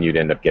job, then you'd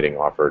end up getting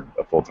offered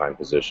a full-time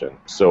position.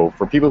 So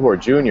for people who are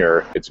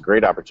junior, it's a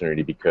great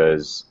opportunity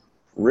because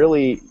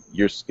really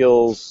your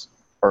skills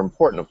are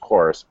important, of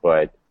course,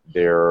 but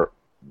they're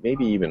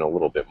maybe even a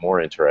little bit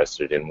more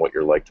interested in what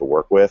you're like to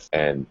work with,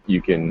 and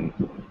you can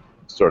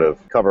sort of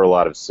cover a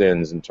lot of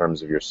sins in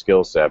terms of your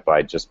skill set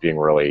by just being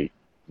really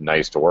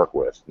nice to work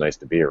with, nice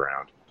to be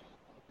around.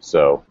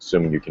 So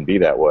assuming you can be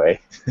that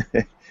way,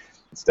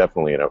 it's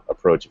definitely an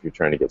approach if you're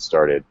trying to get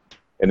started.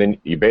 And then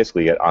you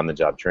basically get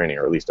on-the-job training,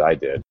 or at least I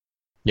did.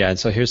 Yeah, and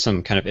so here's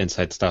some kind of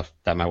inside stuff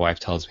that my wife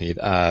tells me.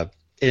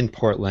 In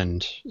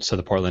Portland, so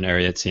the Portland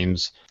area, it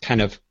seems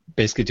kind of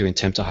basically doing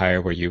temp to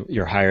hire where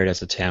you're hired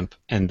as a temp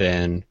and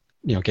then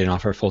getting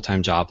offered a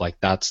full-time job. Like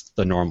that's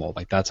the normal.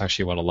 Like that's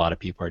actually what a lot of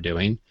people are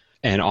doing.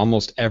 And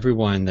almost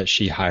everyone that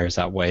she hires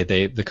that way,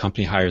 the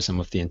company hires them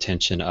with the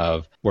intention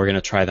of, we're going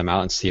to try them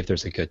out and see if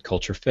there's a good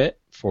culture fit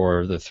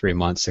for the 3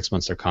 months, 6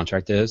 months their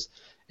contract is.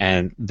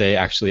 And they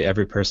actually,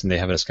 every person, they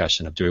have a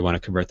discussion of, do we want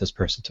to convert this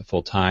person to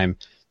full time?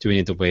 Do we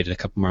need to wait a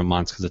couple more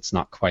months because it's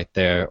not quite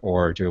there?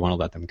 Or do we want to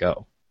let them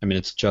go? I mean,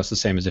 it's just the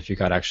same as if you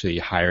got actually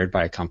hired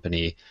by a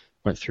company,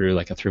 went through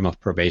like a 3-month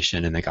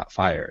probation and they got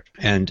fired.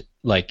 And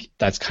like,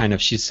 that's kind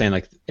of, she's saying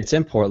like, it's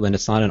in Portland,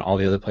 it's not in all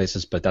the other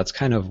places, but that's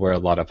kind of where a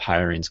lot of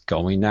hiring's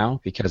going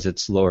now because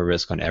it's lower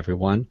risk on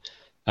everyone.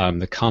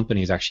 The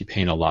company is actually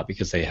paying a lot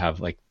because they have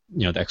like,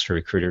 the extra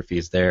recruiter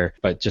fees there,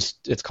 but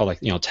just, it's called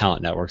like,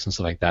 talent networks and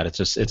stuff like that.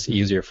 It's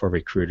easier for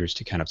recruiters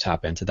to kind of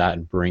tap into that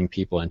and bring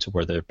people into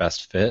where they're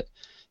best fit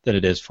than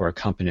it is for a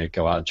company to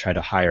go out and try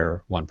to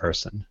hire one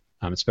person.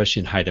 Especially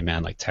in high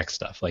demand like tech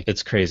stuff. Like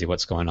it's crazy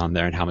what's going on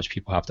there and how much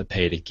people have to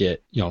pay to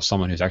get,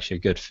 someone who's actually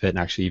a good fit and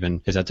actually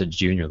even is at the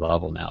junior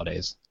level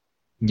nowadays.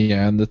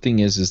 Yeah, and the thing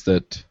is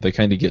that they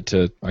kind of get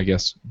to, I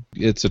guess,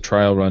 it's a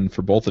trial run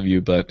for both of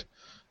you, but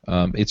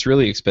it's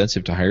really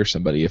expensive to hire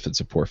somebody if it's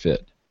a poor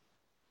fit.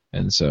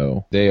 And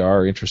so they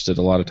are interested.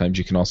 A lot of times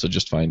you can also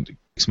just find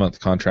a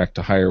 6-month contract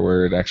to hire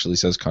where it actually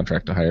says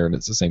contract to hire, and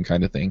it's the same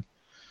kind of thing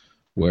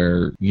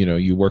where,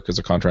 you work as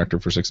a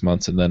contractor for 6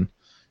 months and then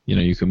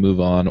you can move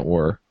on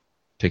or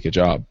take a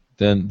job.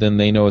 Then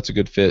they know it's a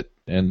good fit,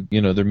 and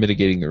they're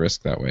mitigating the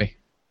risk that way.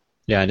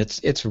 Yeah, and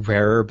it's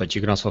rarer, but you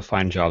can also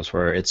find jobs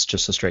where it's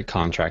just a straight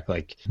contract.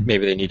 Like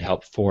maybe they need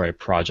help for a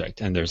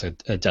project, and there's a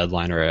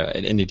deadline or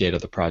an end date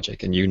of the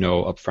project, and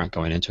upfront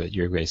going into it,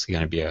 you're basically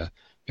going to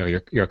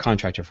be you're a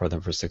contractor for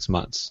them for 6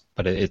 months.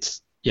 But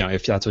it's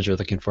if that's what you're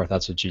looking for, if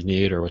that's what you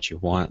need or what you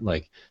want,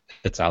 like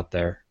it's out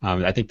there.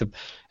 I think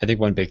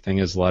one big thing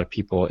is a lot of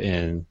people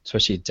in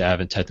especially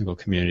dev and technical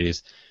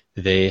communities,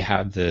 they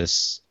have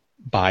this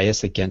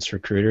bias against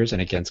recruiters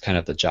and against kind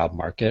of the job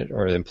market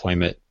or the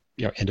employment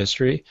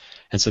industry,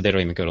 and so they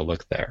don't even go to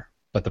look there.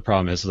 But the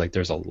problem is like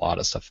there's a lot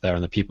of stuff there,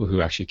 and the people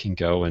who actually can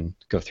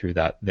go through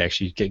that, they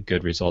actually get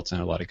good results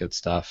and a lot of good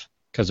stuff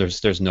because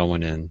there's no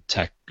one in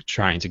tech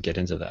trying to get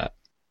into that.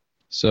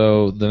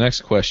 So the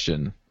next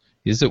question.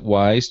 Is it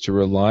wise to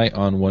rely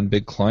on one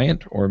big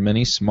client or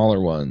many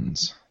smaller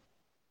ones?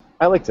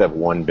 I like to have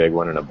one big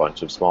one and a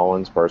bunch of small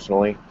ones,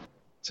 personally.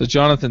 So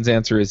Jonathan's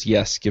answer is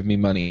yes, give me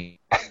money.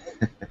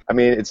 I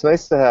mean, it's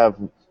nice to have,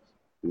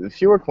 the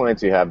fewer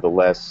clients you have, the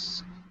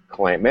less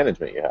client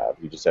management you have.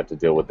 You just have to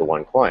deal with the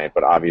one client,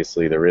 but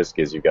obviously the risk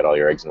is you've got all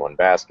your eggs in one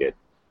basket.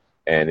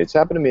 And it's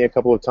happened to me a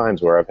couple of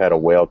times where I've had a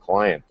whale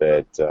client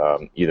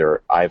that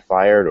either I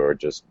fired or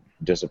just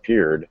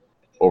disappeared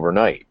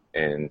overnight.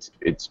 And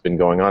it's been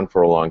going on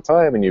for a long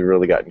time, and you've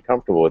really gotten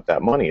comfortable with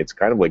that money. It's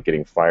kind of like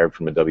getting fired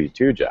from a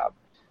W-2 job.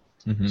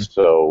 Mm-hmm.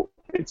 So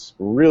it's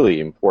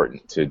really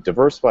important to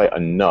diversify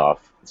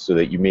enough so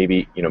that you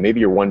maybe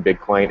your one big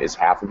client is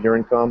half of your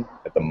income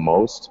at the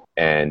most,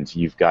 and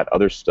you've got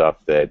other stuff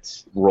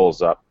that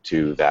rolls up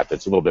to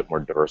that's a little bit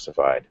more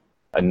diversified.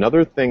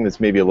 Another thing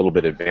that's maybe a little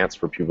bit advanced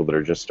for people that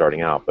are just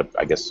starting out, but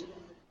I guess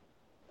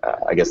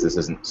this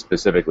isn't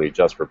specifically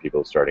just for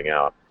people starting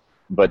out,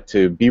 but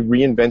to be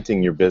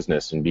reinventing your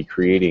business and be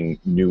creating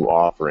new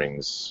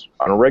offerings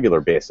on a regular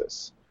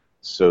basis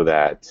so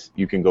that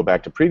you can go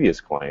back to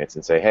previous clients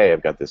and say, hey,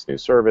 I've got this new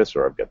service,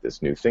 or I've got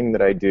this new thing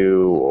that I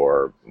do,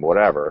 or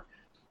whatever,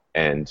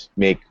 and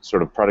make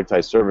sort of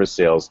productized service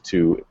sales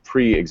to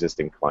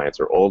pre-existing clients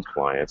or old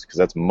clients, because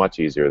that's much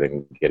easier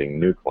than getting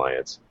new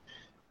clients,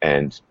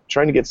 and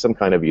trying to get some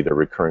kind of either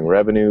recurring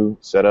revenue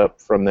set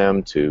up from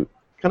them to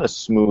kind of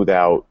smooth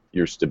out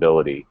your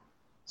stability.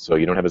 So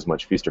you don't have as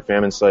much feast or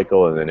famine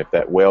cycle, and then if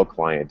that whale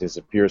client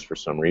disappears for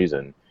some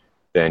reason,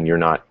 then you're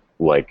not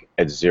like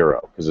at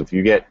zero. Because if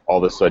you get all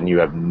of a sudden you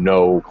have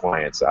no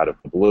clients out of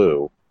the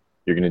blue,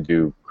 you're going to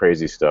do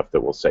crazy stuff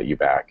that will set you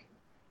back.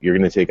 You're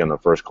going to take on the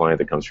first client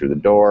that comes through the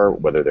door,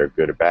 whether they're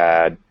good or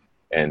bad,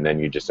 and then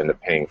you just end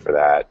up paying for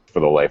that for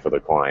the life of the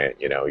client.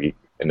 You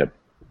end up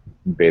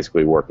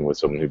basically working with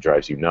someone who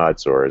drives you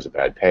nuts or is a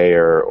bad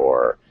payer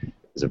or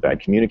is a bad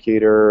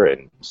communicator.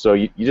 And so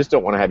you just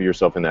don't want to have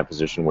yourself in that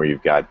position where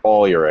you've got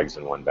all your eggs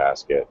in one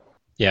basket.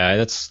 Yeah,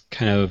 that's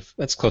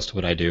close to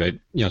what I do.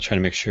 I try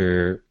to make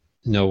sure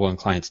no one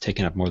client's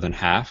taking up more than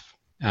half.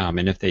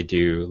 And if they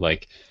do,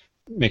 like,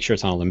 make sure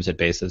it's on a limited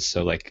basis.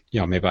 So, like,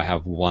 maybe I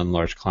have one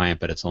large client,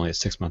 but it's only a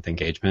 6-month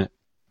engagement.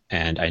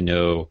 And I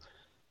know,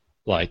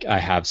 like, I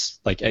have,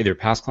 like, either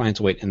past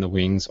clients wait in the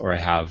wings, or I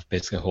have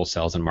basically whole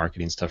sales and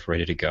marketing stuff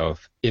ready to go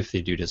if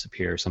they do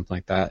disappear or something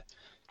like that.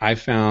 I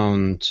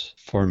found,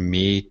 for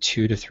me,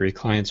 2 to 3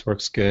 clients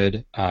works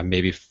good,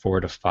 maybe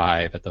 4 to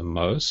 5 at the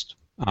most.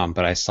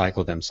 But I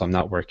cycle them, so I'm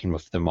not working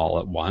with them all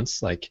at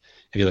once. Like,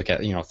 if you look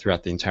at,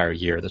 throughout the entire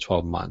year, the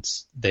 12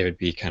 months, they would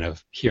be kind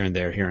of here and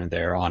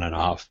there, on and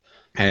off.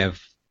 I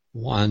have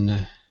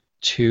 1,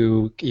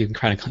 2, you can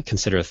kind of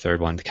consider a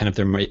third one, kind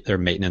of their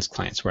maintenance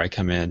clients, where I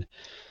come in,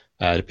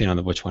 depending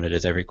on which one it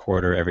is, every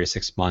quarter, every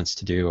 6 months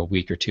to do a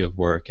week or 2 of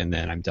work, and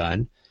then I'm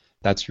done.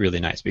 That's really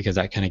nice because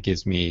that kind of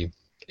gives me,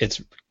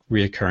 it's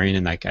reoccurring,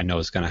 and like I know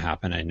it's going to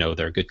happen. I know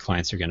they're good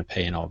clients, they're going to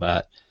pay and all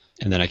that.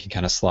 And then I can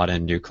kind of slot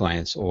in new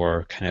clients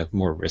or kind of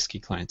more risky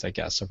clients, I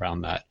guess,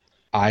 around that.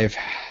 I've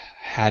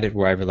had it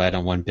where I relied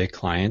on one big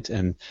client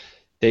and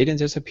they didn't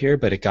disappear,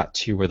 but it got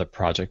to where the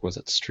project was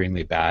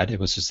extremely bad. It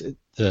was just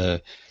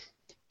it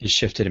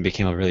shifted and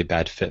became a really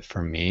bad fit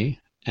for me,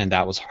 and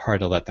that was hard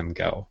to let them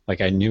go.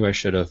 Like, I knew I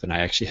should have, and I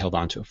actually held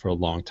on to it for a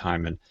long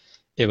time, and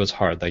it was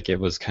hard. Like, it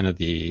was kind of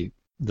the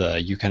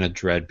you kind of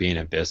dread being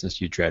in business,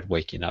 you dread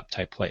waking up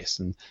type place,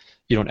 and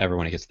you don't ever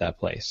want to get to that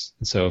place.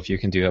 And so if you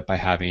can do it by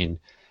having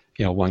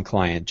one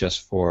client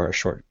just for a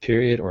short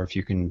period, or if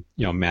you can,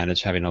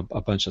 manage having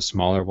a bunch of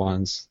smaller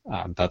ones,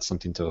 that's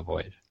something to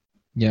avoid.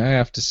 Yeah, I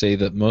have to say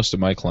that most of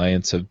my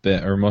contracts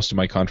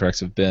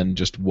have been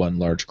just one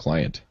large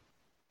client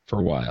for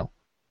a while,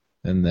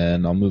 and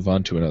then I'll move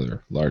on to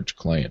another large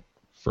client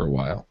for a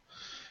while.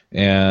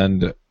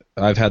 And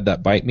I've had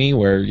that bite me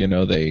where,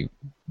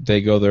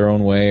 they go their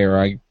own way, or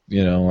I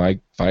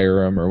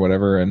fire them or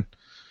whatever, and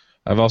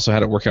I've also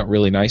had it work out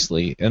really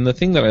nicely. And the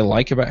thing that I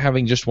like about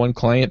having just one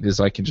client is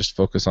I can just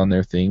focus on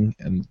their thing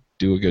and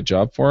do a good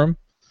job for them.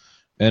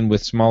 And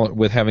with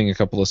having a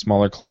couple of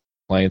smaller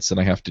clients, then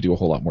I have to do a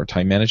whole lot more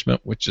time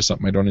management, which is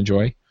something I don't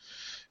enjoy.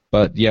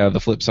 But yeah, the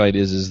flip side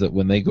is that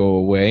when they go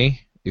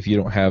away, if you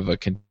don't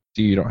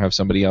have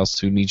somebody else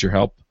who needs your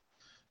help,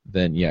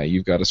 then yeah,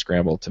 you've got to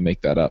scramble to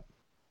make that up.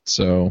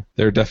 So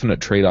there are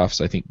definite trade-offs,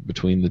 I think,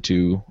 between the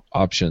two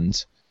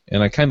options.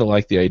 And I kind of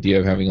like the idea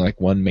of having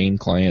like one main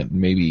client and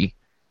maybe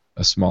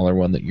a smaller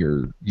one that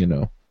you're,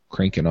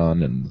 cranking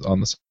on and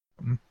on the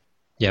side.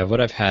 Yeah, what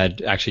I've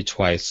had actually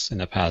twice in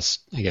the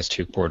past, I guess,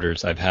 2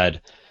 quarters, I've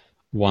had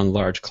one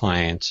large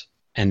client,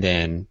 and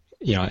then,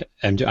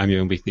 I'm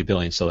doing weekly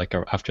billing, so like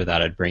after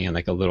that I'd bring in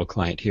like a little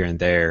client here and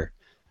there,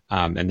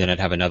 and then I'd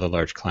have another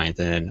large client,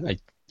 and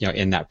then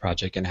in that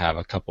project and have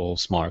a couple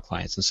smaller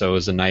clients. And so it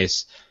was a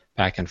nice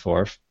back and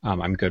forth.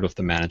 I'm good with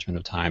the management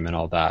of time and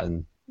all that,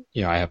 and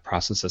I have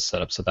processes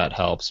set up, so that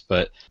helps,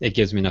 but it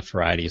gives me enough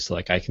variety so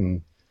like I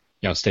can,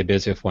 stay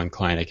busy with one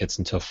client, it gets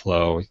into a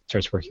flow, it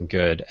starts working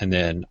good, and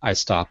then I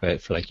stop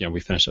it for like, we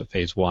finish up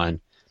phase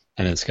 1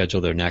 and then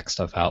schedule their next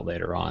stuff out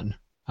later on.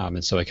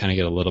 And so I kind of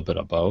get a little bit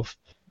of both.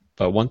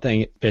 But one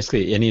thing,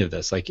 basically any of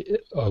this, like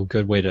a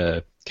good way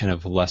to kind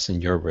of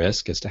lessen your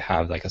risk is to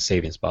have like a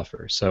savings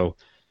buffer. So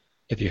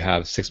if you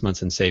have 6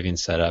 months in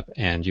savings set up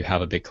and you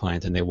have a big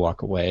client and they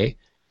walk away,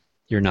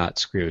 you're not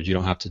screwed. You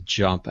don't have to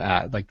jump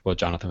at, like what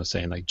Jonathan was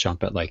saying, like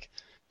jump at like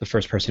the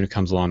first person who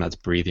comes along that's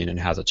breathing and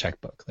has a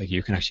checkbook. Like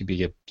you can actually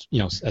be,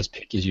 as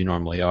picky as you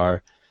normally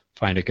are,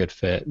 find a good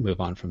fit,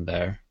 move on from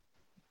there.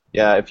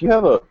 Yeah, if you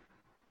have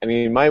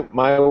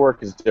my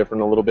work is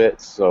different a little bit.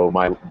 So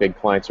my big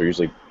clients are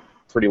usually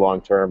pretty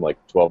long term, like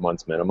 12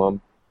 months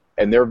minimum.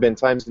 And there have been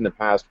times in the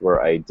past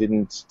where I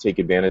didn't take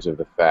advantage of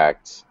the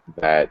fact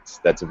that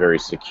that's a very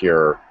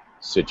secure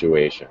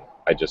situation.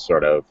 I just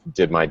sort of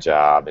did my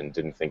job and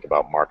didn't think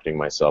about marketing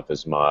myself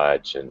as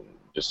much and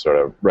just sort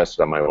of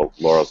rested on my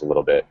laurels a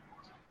little bit.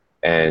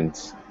 And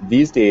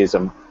these days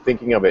I'm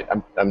thinking of it,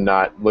 I'm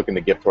not looking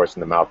the gift horse in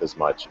the mouth as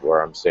much,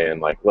 where I'm saying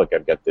like, look,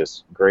 I've got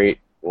this great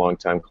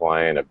long-time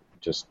client. I'm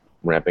just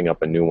ramping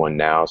up a new one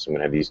now, so I'm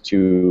going to have these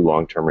 2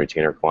 long-term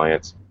retainer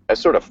clients. I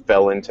sort of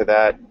fell into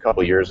that a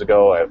couple years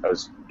ago. I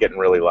was getting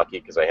really lucky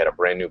because I had a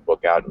brand new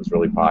book out. It was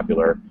really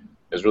popular.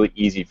 It was really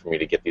easy for me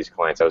to get these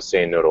clients. I was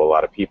saying no to a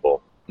lot of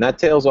people. And that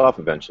tails off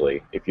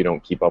eventually if you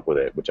don't keep up with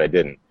it, which I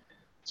didn't.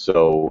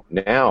 So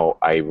now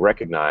I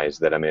recognize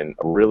that I'm in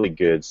a really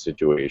good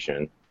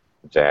situation,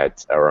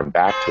 or I'm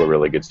back to a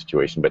really good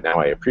situation, but now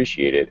I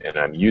appreciate it, and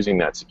I'm using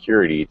that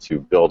security to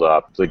build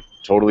up a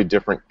totally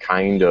different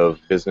kind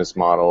of business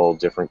model,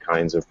 different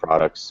kinds of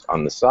products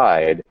on the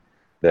side,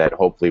 that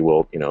hopefully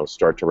will,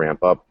 start to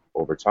ramp up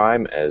over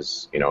time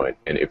as,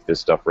 and if this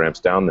stuff ramps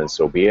down, then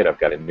so be it. I've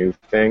got a new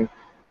thing.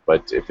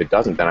 But if it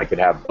doesn't, then I could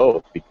have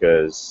both,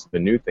 because the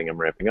new thing I'm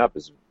ramping up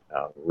is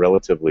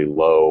relatively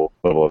low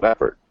level of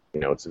effort.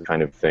 It's the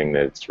kind of thing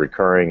that's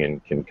recurring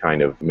and can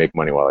kind of make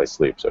money while I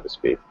sleep, so to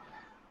speak.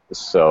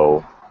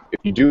 So if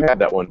you do have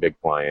that one big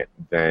client,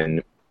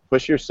 then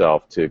push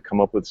yourself to come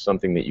up with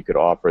something that you could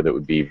offer that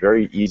would be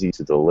very easy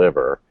to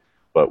deliver,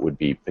 but would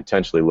be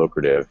potentially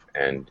lucrative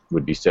and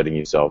would be setting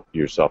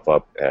yourself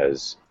up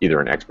as either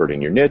an expert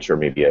in your niche or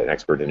maybe an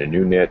expert in a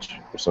new niche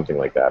or something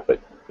like that. But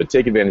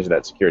take advantage of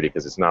that security,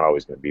 because it's not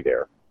always going to be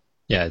there.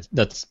 Yeah,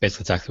 that's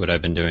basically exactly what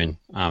I've been doing.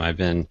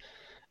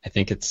 I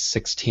think it's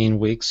 16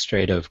 weeks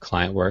straight of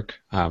client work,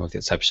 with the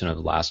exception of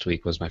last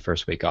week was my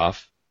first week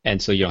off.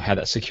 And so, have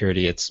that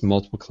security. It's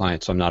multiple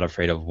clients, so I'm not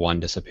afraid of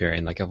one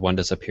disappearing. Like if one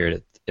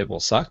disappeared, it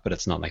will suck, but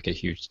it's not like a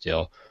huge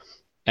deal.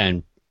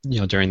 And,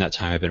 during that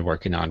time, I've been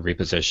working on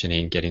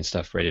repositioning, getting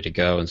stuff ready to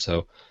go. And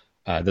so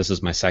this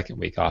is my second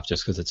week off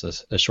just because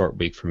it's a short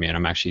week for me. And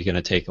I'm actually going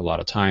to take a lot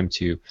of time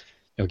to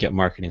get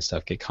marketing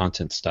stuff, get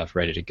content stuff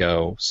ready to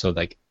go so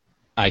like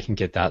I can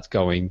get that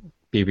going,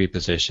 be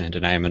repositioned,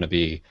 and I am going to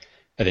be,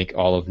 I think,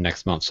 all of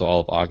next month, so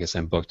all of August,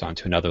 I'm booked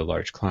onto another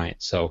large client.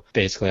 So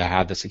basically I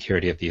have the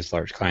security of these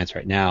large clients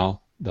right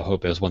now. The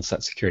hope is once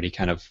that security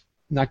kind of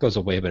not goes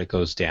away, but it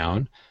goes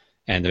down,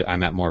 and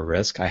I'm at more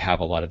risk, I have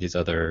a lot of these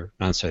other,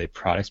 not necessarily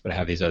products, but I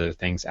have these other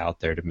things out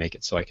there to make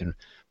it so I can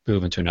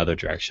move into another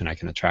direction. I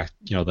can attract,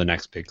 the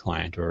next big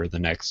client or the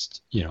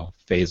next,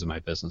 phase of my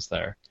business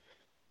there.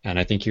 And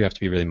I think you have to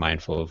be really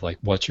mindful of like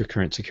what your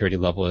current security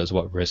level is,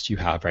 what risks you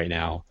have right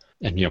now,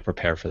 and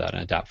prepare for that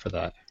and adapt for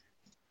that.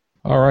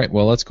 All right,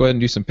 well, let's go ahead and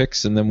do some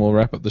picks, and then we'll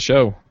wrap up the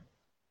show.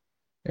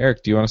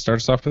 Eric, do you want to start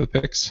us off with the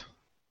picks?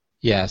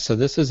 Yeah, so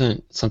this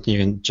isn't something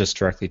you can just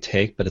directly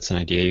take, but it's an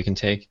idea you can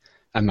take.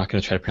 I'm not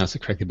going to try to pronounce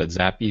it correctly, but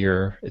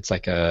Zapier, it's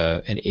like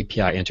an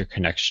API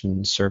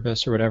interconnection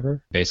service or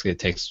whatever. Basically, it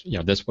takes,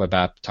 this web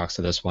app, talks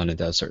to this one, and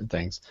does certain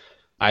things.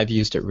 I've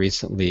used it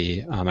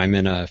recently. I'm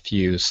in a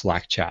few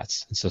Slack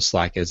chats, and so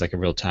Slack is like a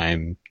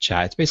real-time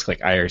chat. It's basically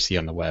like IRC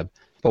on the web.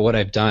 But what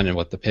I've done and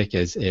what the pick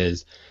is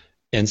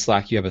in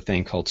Slack you have a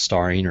thing called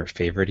starring or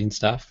favoriting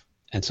stuff.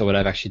 And so what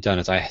I've actually done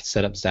is I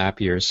set up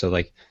Zapier so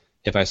like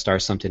if I star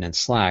something in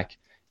Slack,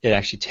 it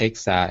actually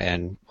takes that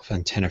and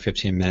within 10 or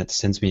 15 minutes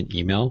sends me an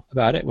email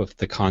about it with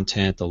the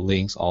content, the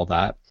links, all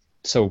that.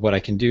 So what I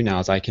can do now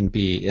is I can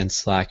be in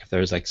Slack if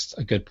there's like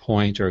a good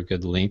point or a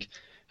good link,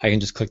 I can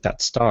just click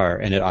that star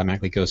and it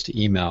automatically goes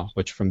to email,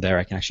 which from there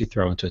I can actually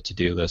throw into a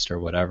to-do list or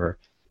whatever.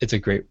 It's a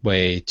great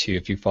way to,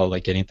 if you follow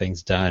like getting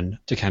things done,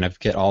 to kind of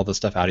get all the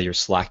stuff out of your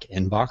Slack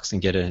inbox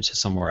and get it into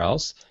somewhere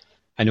else.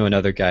 I know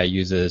another guy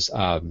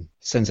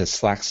sends his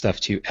Slack stuff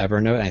to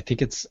Evernote. And I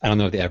think I don't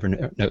know the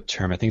Evernote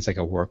term, I think it's like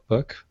a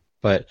workbook,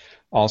 but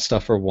all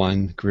stuff for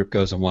one group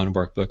goes in one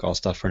workbook, all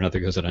stuff for another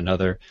goes in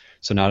another.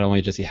 So not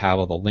only does he have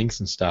all the links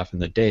and stuff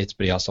and the dates,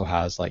 but he also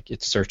has like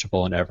it's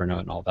searchable in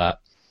Evernote and all that.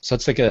 So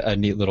it's like a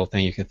neat little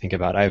thing you can think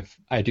about.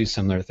 I do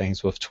similar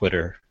things with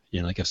Twitter.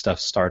 Like if stuff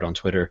started on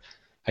Twitter,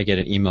 I get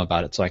an email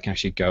about it so I can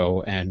actually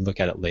go and look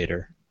at it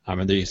later.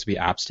 And there used to be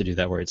apps to do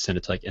that where it'd send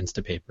it to like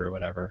Instapaper or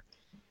whatever.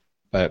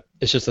 But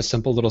it's just a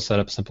simple little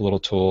setup, simple little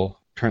tool.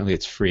 Currently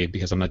it's free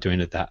because I'm not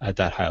doing it at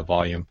that high a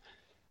volume.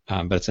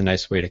 But it's a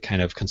nice way to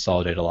kind of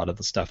consolidate a lot of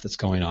the stuff that's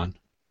going on.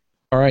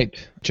 All right.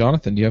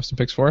 Jonathan, do you have some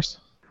picks for us?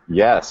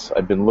 Yes,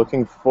 I've been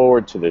looking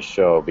forward to this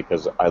show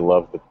because I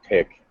love the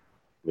pick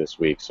this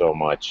week so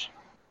much.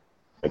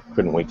 I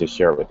couldn't wait to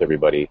share it with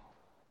everybody.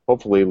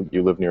 Hopefully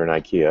you live near an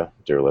IKEA,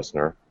 dear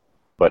listener.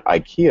 But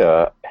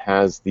IKEA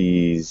has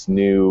these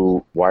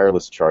new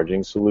wireless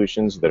charging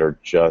solutions that are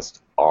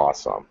just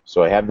awesome.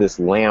 So I have this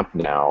lamp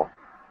now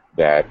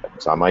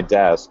that's on my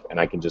desk, and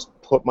I can just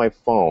put my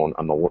phone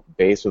on the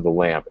base of the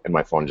lamp, and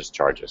my phone just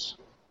charges.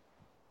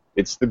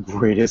 It's the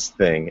greatest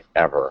thing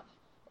ever.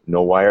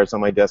 No wires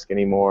on my desk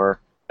anymore.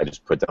 I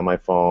just put down my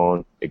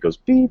phone. It goes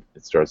beep.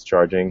 It starts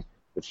charging.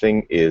 The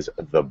thing is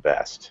the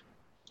best.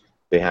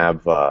 They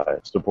have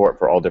support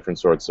for all different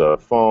sorts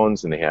of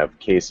phones, and they have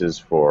cases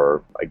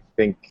for, I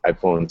think,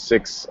 iPhone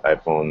 6,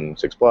 iPhone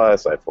 6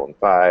 Plus, iPhone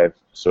 5.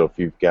 So if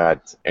you've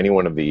got any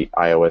one of the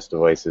iOS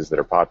devices that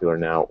are popular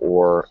now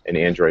or an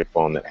Android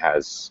phone that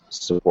has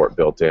support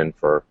built in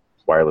for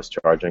wireless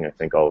charging, I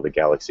think all of the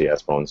Galaxy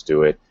S phones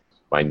do it.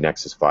 My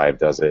Nexus 5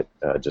 does it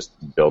just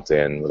built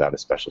in without a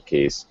special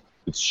case.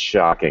 It's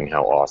shocking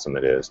how awesome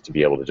it is to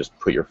be able to just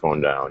put your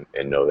phone down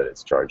and know that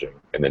it's charging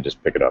and then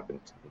just pick it up and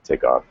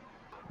take off.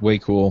 Way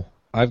cool.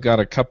 I've got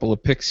a couple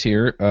of picks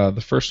here.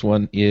 The first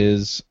one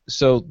is,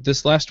 so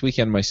this last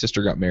weekend my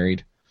sister got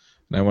married,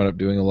 and I wound up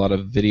doing a lot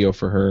of video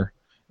for her,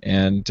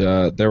 and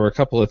there were a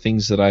couple of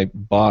things that I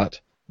bought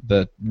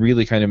that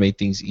really kind of made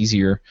things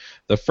easier.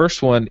 The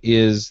first one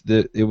is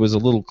that it was a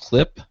little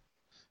clip,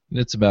 and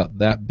it's about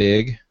that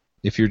big.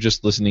 If you're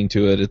just listening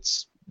to it,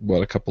 it's,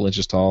 a couple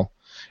inches tall.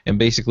 And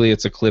basically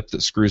it's a clip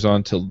that screws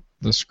onto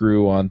the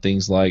screw on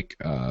things like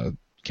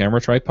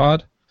camera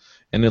tripod,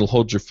 and it'll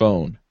hold your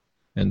phone.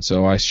 And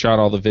so I shot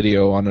all the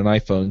video on an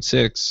iPhone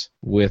 6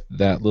 with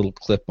that little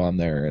clip on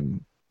there,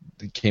 and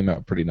it came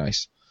out pretty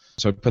nice.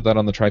 So I put that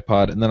on the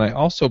tripod, and then I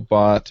also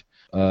bought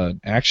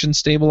an action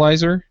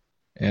stabilizer,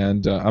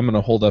 and I'm going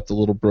to hold up the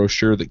little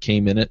brochure that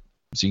came in it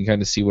so you can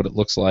kind of see what it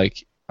looks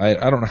like. I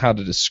don't know how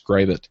to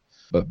describe it,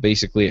 but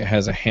basically it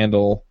has a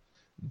handle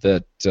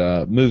that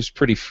moves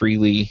pretty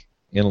freely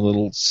in a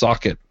little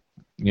socket,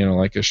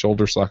 like a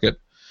shoulder socket.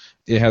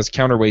 It has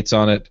counterweights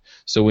on it,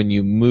 so when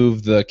you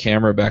move the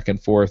camera back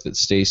and forth, it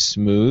stays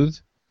smooth.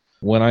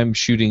 When I'm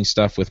shooting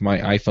stuff with my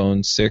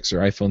iPhone 6 or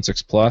iPhone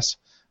 6 Plus,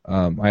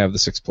 I have the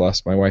 6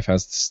 Plus, my wife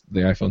has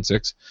the iPhone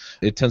 6,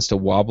 it tends to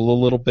wobble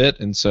a little bit,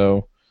 and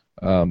so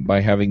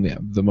by having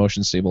the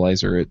motion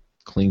stabilizer, it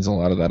cleans a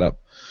lot of that up.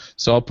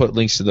 So I'll put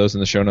links to those in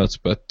the show notes,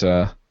 but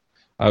I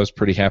was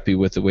pretty happy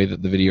with the way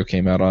that the video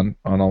came out on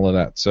all of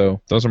that.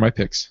 So those are my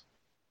picks.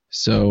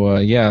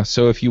 So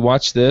so if you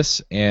watch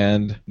this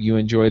and you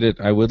enjoyed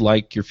it, I would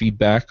like your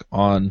feedback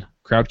on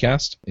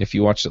Crowdcast if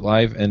you watched it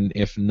live, and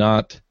if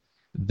not,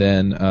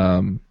 then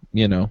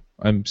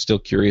I'm still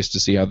curious to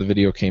see how the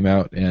video came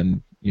out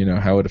and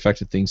how it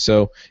affected things.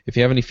 So if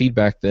you have any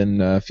feedback,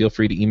 then feel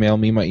free to email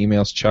me. My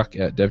email is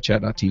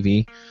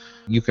chuck@devchat.tv.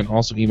 You can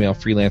also email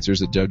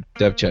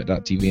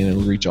freelancers@devchat.tv, and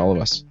it'll reach all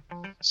of us.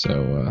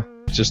 So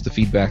just the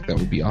feedback, that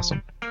would be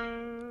awesome.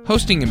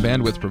 Hosting and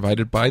bandwidth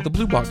provided by the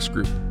Blue Box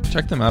Group.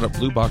 Check them out at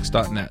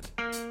bluebox.net.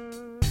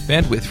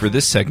 Bandwidth for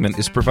this segment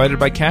is provided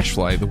by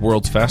CacheFly, the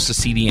world's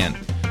fastest CDN.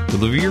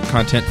 Deliver your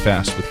content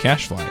fast with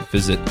CacheFly.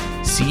 Visit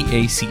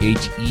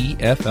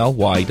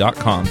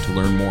CACHEFLY.com to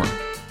learn more.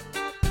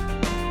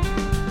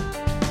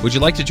 Would you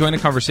like to join a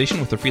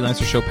conversation with the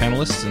Freelancer Show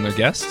panelists and their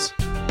guests?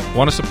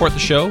 Want to support the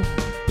show?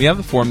 We have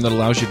a form that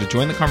allows you to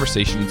join the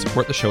conversation and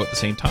support the show at the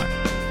same time.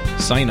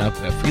 Sign up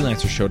at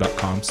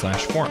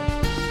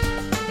freelancershow.com/forum.